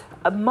is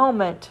a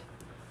moment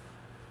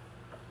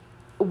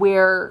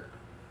where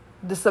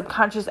the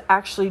subconscious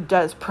actually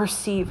does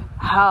perceive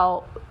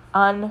how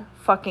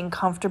unfucking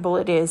comfortable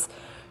it is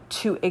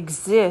to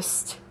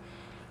exist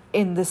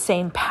in the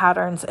same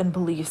patterns and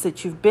beliefs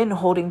that you've been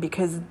holding,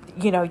 because,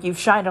 you know, you've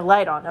shined a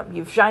light on them.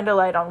 You've shined a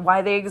light on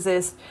why they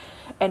exist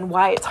and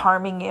why it's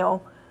harming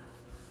you.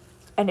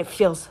 and it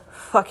feels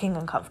fucking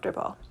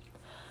uncomfortable.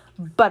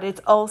 But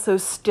it's also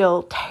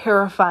still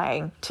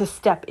terrifying to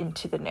step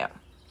into the new.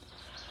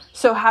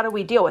 So how do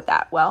we deal with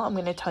that? Well, I'm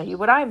going to tell you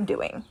what I'm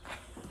doing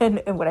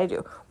and what I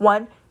do.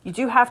 One, you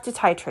do have to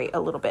titrate a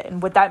little bit.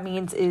 And what that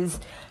means is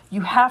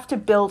you have to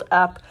build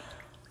up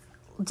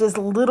just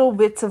little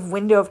bits of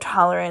window of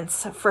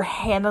tolerance for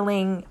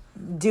handling,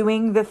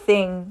 doing the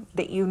thing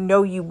that you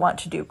know you want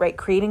to do, right?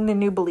 Creating the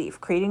new belief,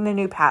 creating the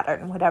new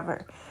pattern,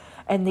 whatever,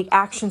 and the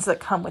actions that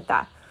come with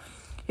that.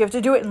 You have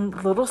to do it in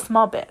little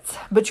small bits,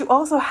 but you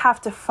also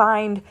have to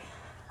find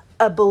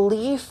a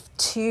belief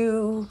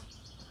to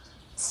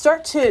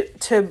start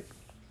to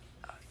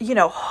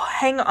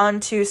hang on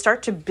to,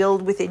 start to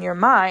build within your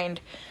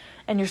mind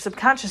and your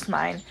subconscious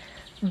mind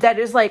that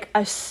is like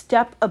a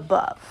step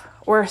above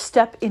or a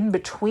step in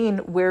between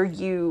where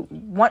you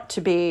want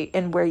to be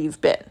and where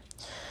you've been.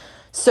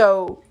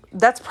 So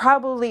that's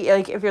probably,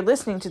 like, if you're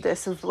listening to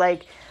this, of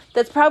like,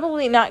 that's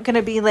probably not going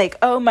to be like,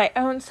 oh, my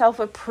own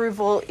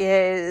self-approval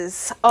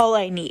is all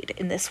I need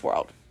in this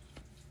world.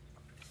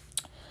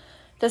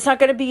 That's not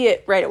going to be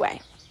it right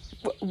away.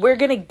 We're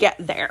going to get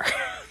there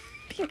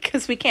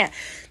because we can't.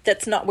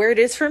 That's not where it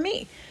is for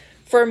me.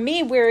 For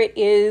me, where it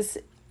is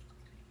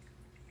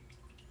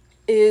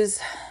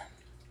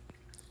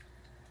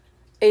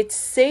it's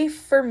safe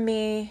for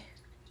me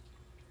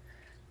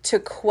to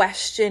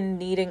question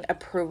needing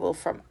approval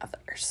from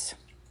others.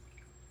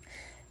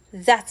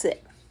 That's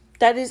it.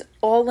 That is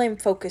all I'm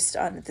focused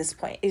on at this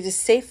point. It is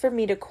safe for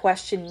me to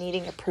question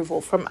needing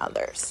approval from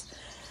others.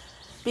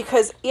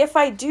 Because if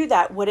I do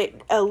that, what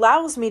it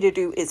allows me to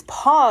do is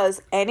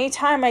pause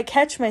anytime I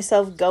catch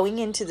myself going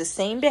into the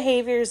same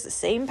behaviors, the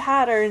same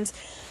patterns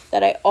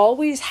that I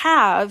always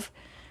have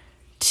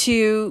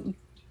to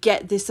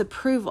get this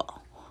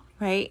approval,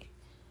 right?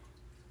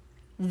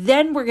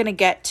 Then we're going to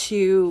get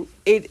to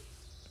it.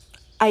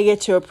 I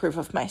get to approve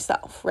of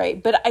myself,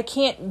 right? But I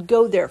can't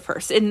go there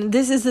first. And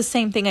this is the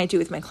same thing I do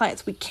with my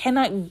clients. We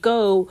cannot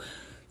go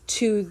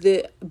to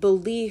the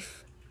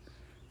belief,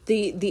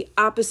 the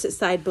opposite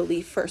side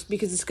belief first,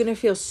 because it's going to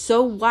feel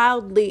so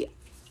wildly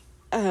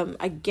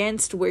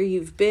against where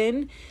you've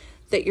been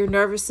that your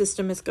nervous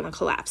system is going to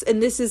collapse.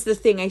 And this is the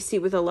thing I see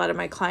with a lot of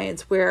my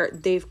clients, where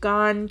they've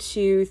gone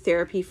to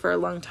therapy for a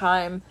long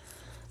time.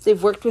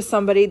 They've worked with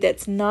somebody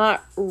that's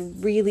not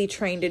really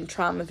trained in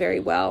trauma very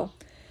well.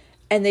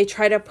 And they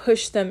try to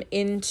push them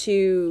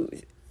into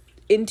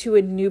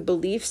a new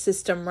belief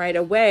system right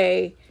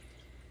away,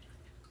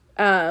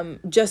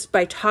 just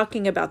by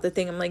talking about the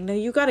thing. I'm like, no,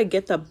 you got to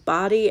get the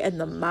body and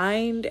the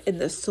mind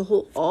and the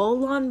soul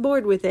all on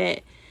board with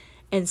it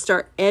and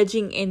start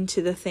edging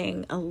into the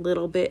thing a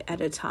little bit at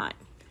a time.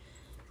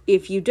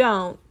 If you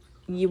don't,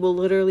 you will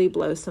literally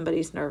blow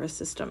somebody's nervous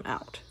system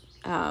out.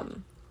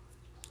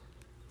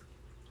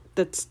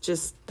 That's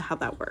just how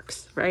that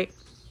works, right?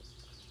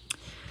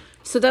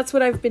 So that's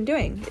what I've been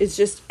doing, is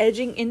just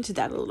edging into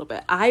that a little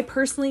bit. I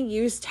personally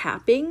use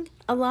tapping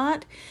a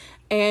lot,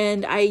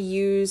 and I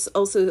use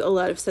also a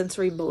lot of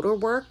sensory motor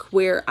work,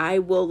 where I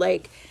will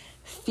like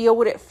feel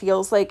what it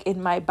feels like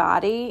in my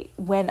body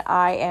when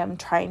I am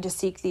trying to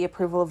seek the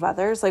approval of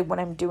others, like when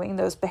I'm doing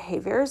those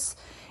behaviors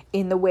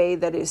in the way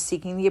that is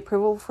seeking the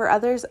approval for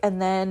others. And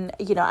then,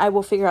 I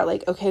will figure out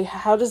like, okay,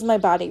 how does my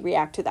body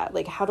react to that?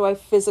 Like, how do I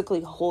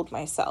physically hold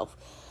myself?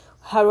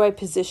 How do I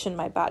position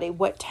my body?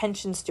 What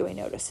tensions do I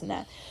notice in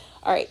that?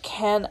 All right,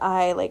 can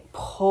I like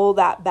pull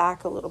that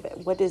back a little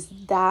bit? What does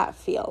that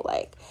feel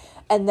like?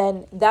 And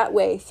then that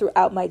way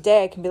throughout my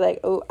day, I can be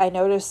like, oh, I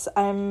notice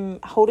I'm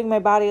holding my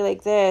body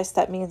like this.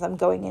 That means I'm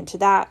going into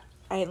that.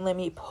 Let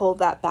me pull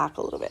that back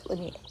a little bit. Let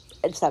me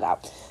edge that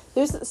out.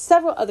 There's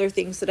several other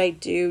things that I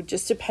do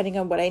just depending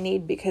on what I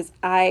need, because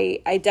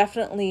I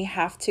definitely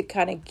have to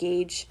kind of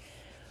gauge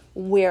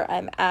where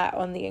I'm at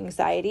on the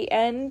anxiety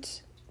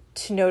end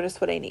to notice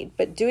what I need.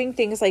 But doing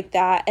things like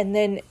that, and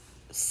then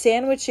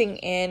sandwiching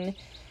in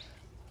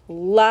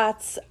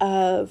lots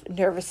of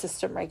nervous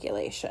system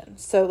regulation.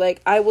 So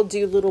like I will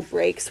do little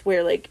breaks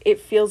where like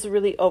it feels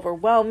really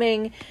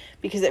overwhelming,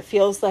 because it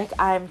feels like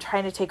I'm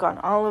trying to take on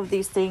all of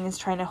these things,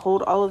 trying to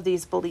hold all of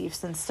these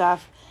beliefs and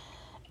stuff.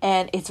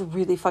 And it's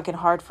really fucking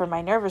hard for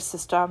my nervous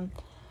system.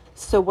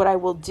 So what I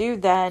will do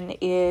then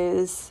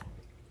is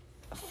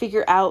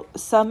figure out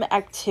some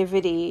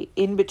activity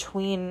in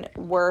between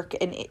work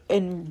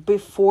and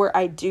before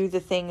I do the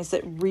things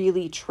that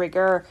really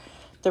trigger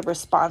the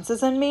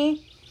responses in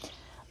me.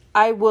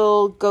 I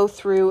will go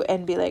through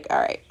and be like, all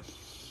right,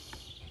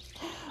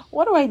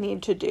 what do I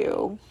need to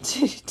do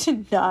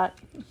to not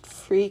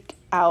freak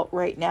out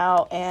right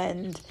now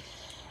and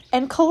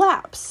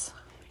collapse?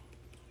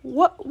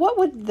 What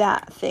would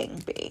that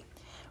thing be,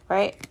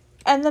 right?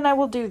 And then I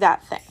will do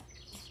that thing.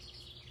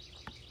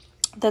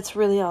 That's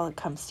really all it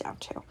comes down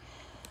to.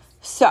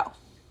 So,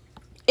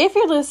 if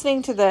you're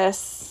listening to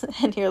this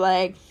and you're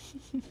like,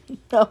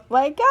 oh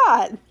my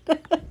God,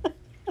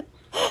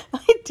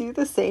 I do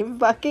the same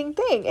fucking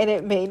thing, and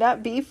it may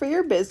not be for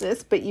your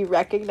business, but you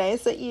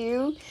recognize that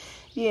you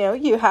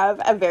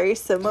have a very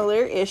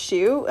similar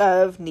issue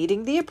of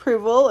needing the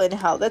approval and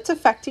how that's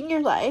affecting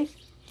your life.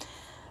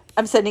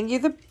 I'm sending you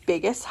the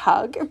biggest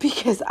hug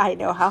because I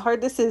know how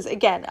hard this is.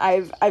 Again,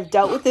 I've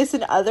dealt with this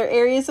in other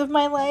areas of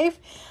my life.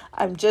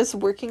 I'm just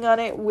working on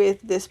it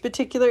with this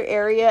particular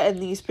area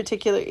and these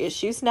particular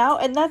issues now.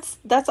 And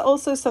that's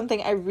also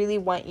something I really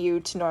want you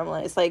to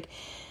normalize. Like,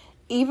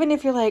 even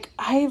if you're like,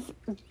 I've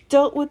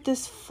dealt with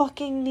this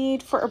fucking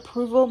need for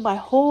approval my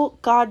whole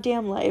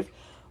goddamn life,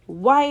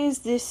 why is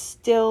this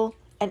still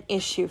an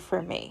issue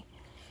for me?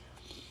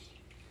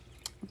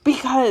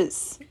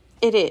 Because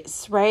it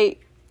is, right?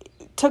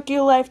 It took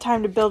you a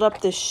lifetime to build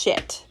up this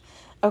shit,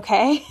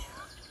 okay?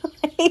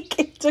 Like,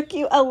 it took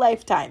you a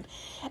lifetime,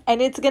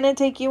 and it's gonna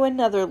take you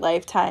another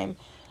lifetime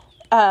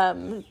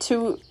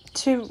to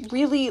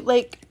really,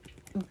 like,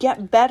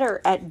 get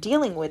better at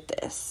dealing with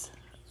this.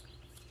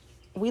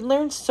 We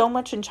learned so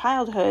much in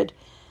childhood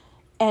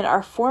and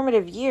our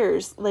formative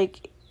years.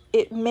 Like,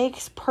 it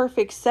makes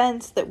perfect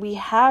sense that we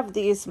have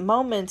these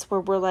moments where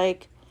we're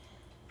like,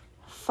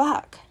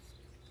 fuck,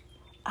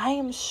 I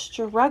am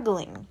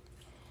struggling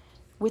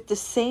with the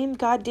same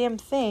goddamn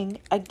thing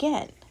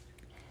again,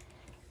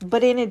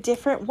 but in a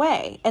different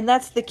way. And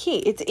that's the key.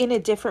 It's in a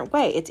different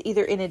way. It's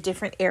either in a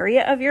different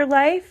area of your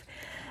life,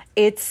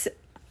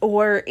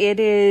 or it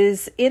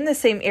is in the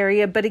same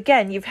area, but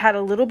again, you've had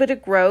a little bit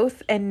of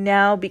growth, and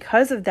now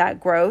because of that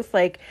growth,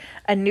 like,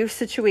 a new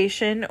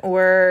situation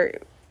or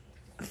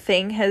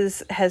thing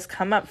has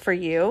come up for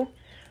you,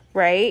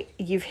 right?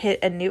 You've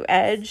hit a new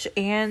edge,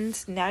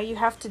 and now you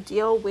have to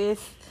deal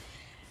with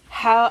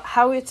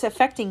how it's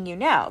affecting you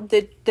now.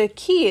 The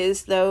key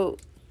is, though,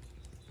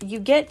 you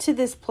get to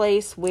this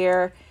place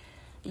where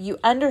you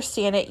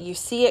understand it, you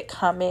see it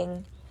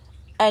coming,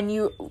 and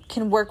you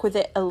can work with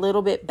it a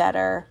little bit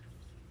better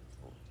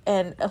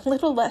and a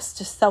little less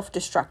just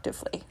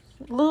self-destructively,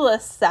 a little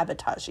less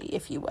sabotagey,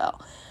 if you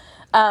will.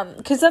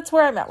 Because that's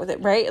where I'm at with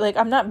it, right? Like,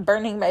 I'm not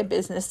burning my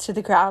business to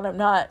the ground.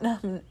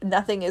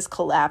 Nothing is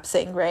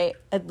collapsing, right?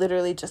 I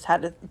literally just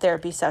had a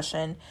therapy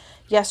session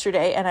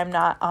yesterday, and I'm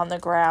not on the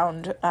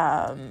ground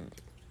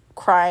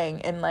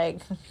crying and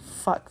like,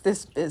 fuck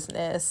this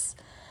business,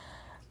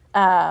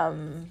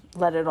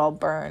 let it all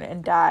burn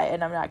and die,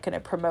 and I'm not going to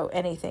promote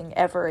anything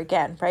ever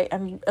again, right?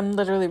 I'm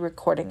literally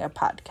recording a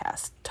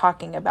podcast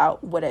talking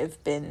about what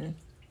I've been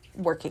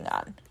working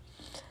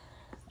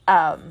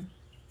on.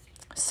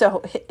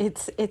 So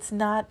it's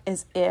not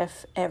as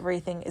if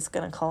everything is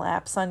going to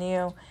collapse on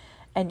you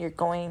and you're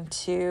going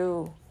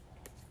to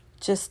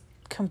just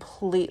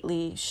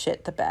completely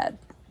shit the bed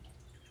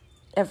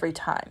every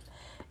time.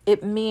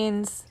 It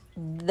means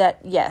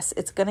that, yes,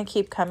 it's going to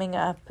keep coming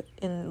up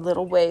in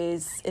little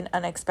ways, in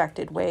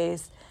unexpected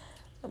ways,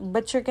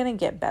 but you're going to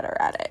get better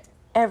at it.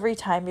 Every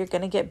time you're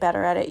going to get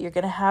better at it. You're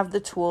going to have the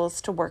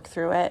tools to work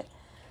through it.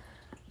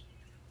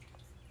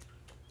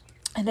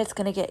 And it's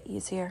going to get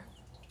easier.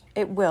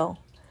 It will.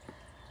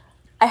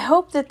 I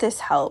hope that this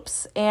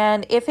helps.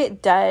 And if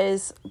it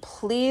does,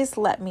 please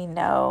let me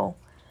know.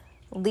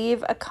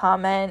 Leave a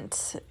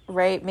comment,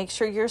 right? Make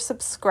sure you're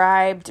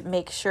subscribed.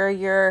 Make sure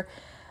you're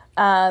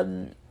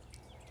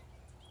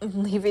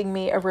leaving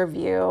me a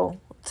review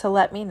to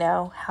let me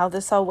know how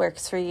this all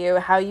works for you,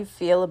 how you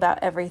feel about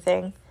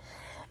everything.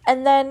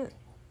 And then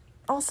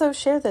also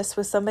share this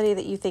with somebody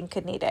that you think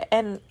could need it.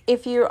 And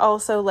if you're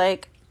also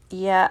like,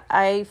 yeah,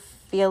 I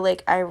feel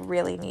like I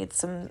really need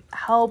some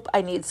help,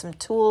 I need some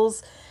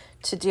tools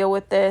to deal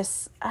with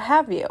this, I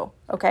have you,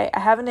 okay? I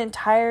have an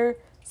entire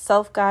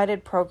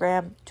self-guided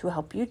program to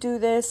help you do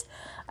this.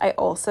 I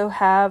also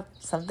have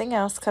something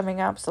else coming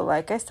up. So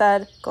like I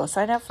said, go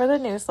sign up for the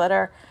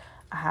newsletter.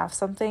 I have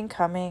something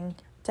coming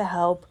to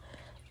help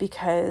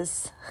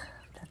because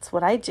that's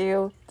what I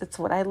do. That's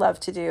what I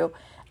love to do.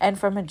 And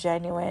from a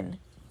genuine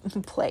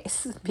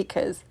place,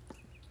 because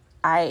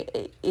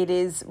it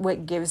is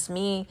what gives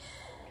me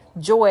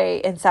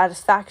joy and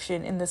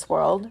satisfaction in this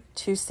world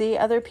to see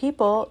other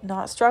people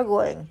not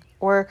struggling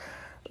or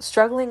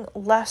struggling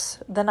less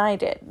than I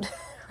did,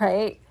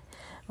 right?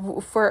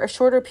 For a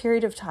shorter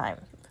period of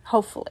time,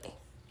 hopefully,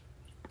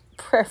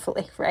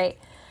 prayerfully, right?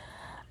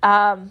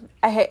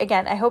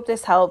 I hope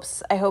this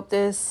helps. I hope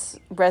this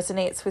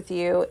resonates with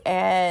you.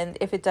 And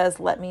if it does,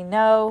 let me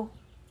know.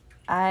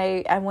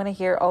 I want to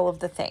hear all of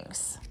the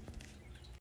things.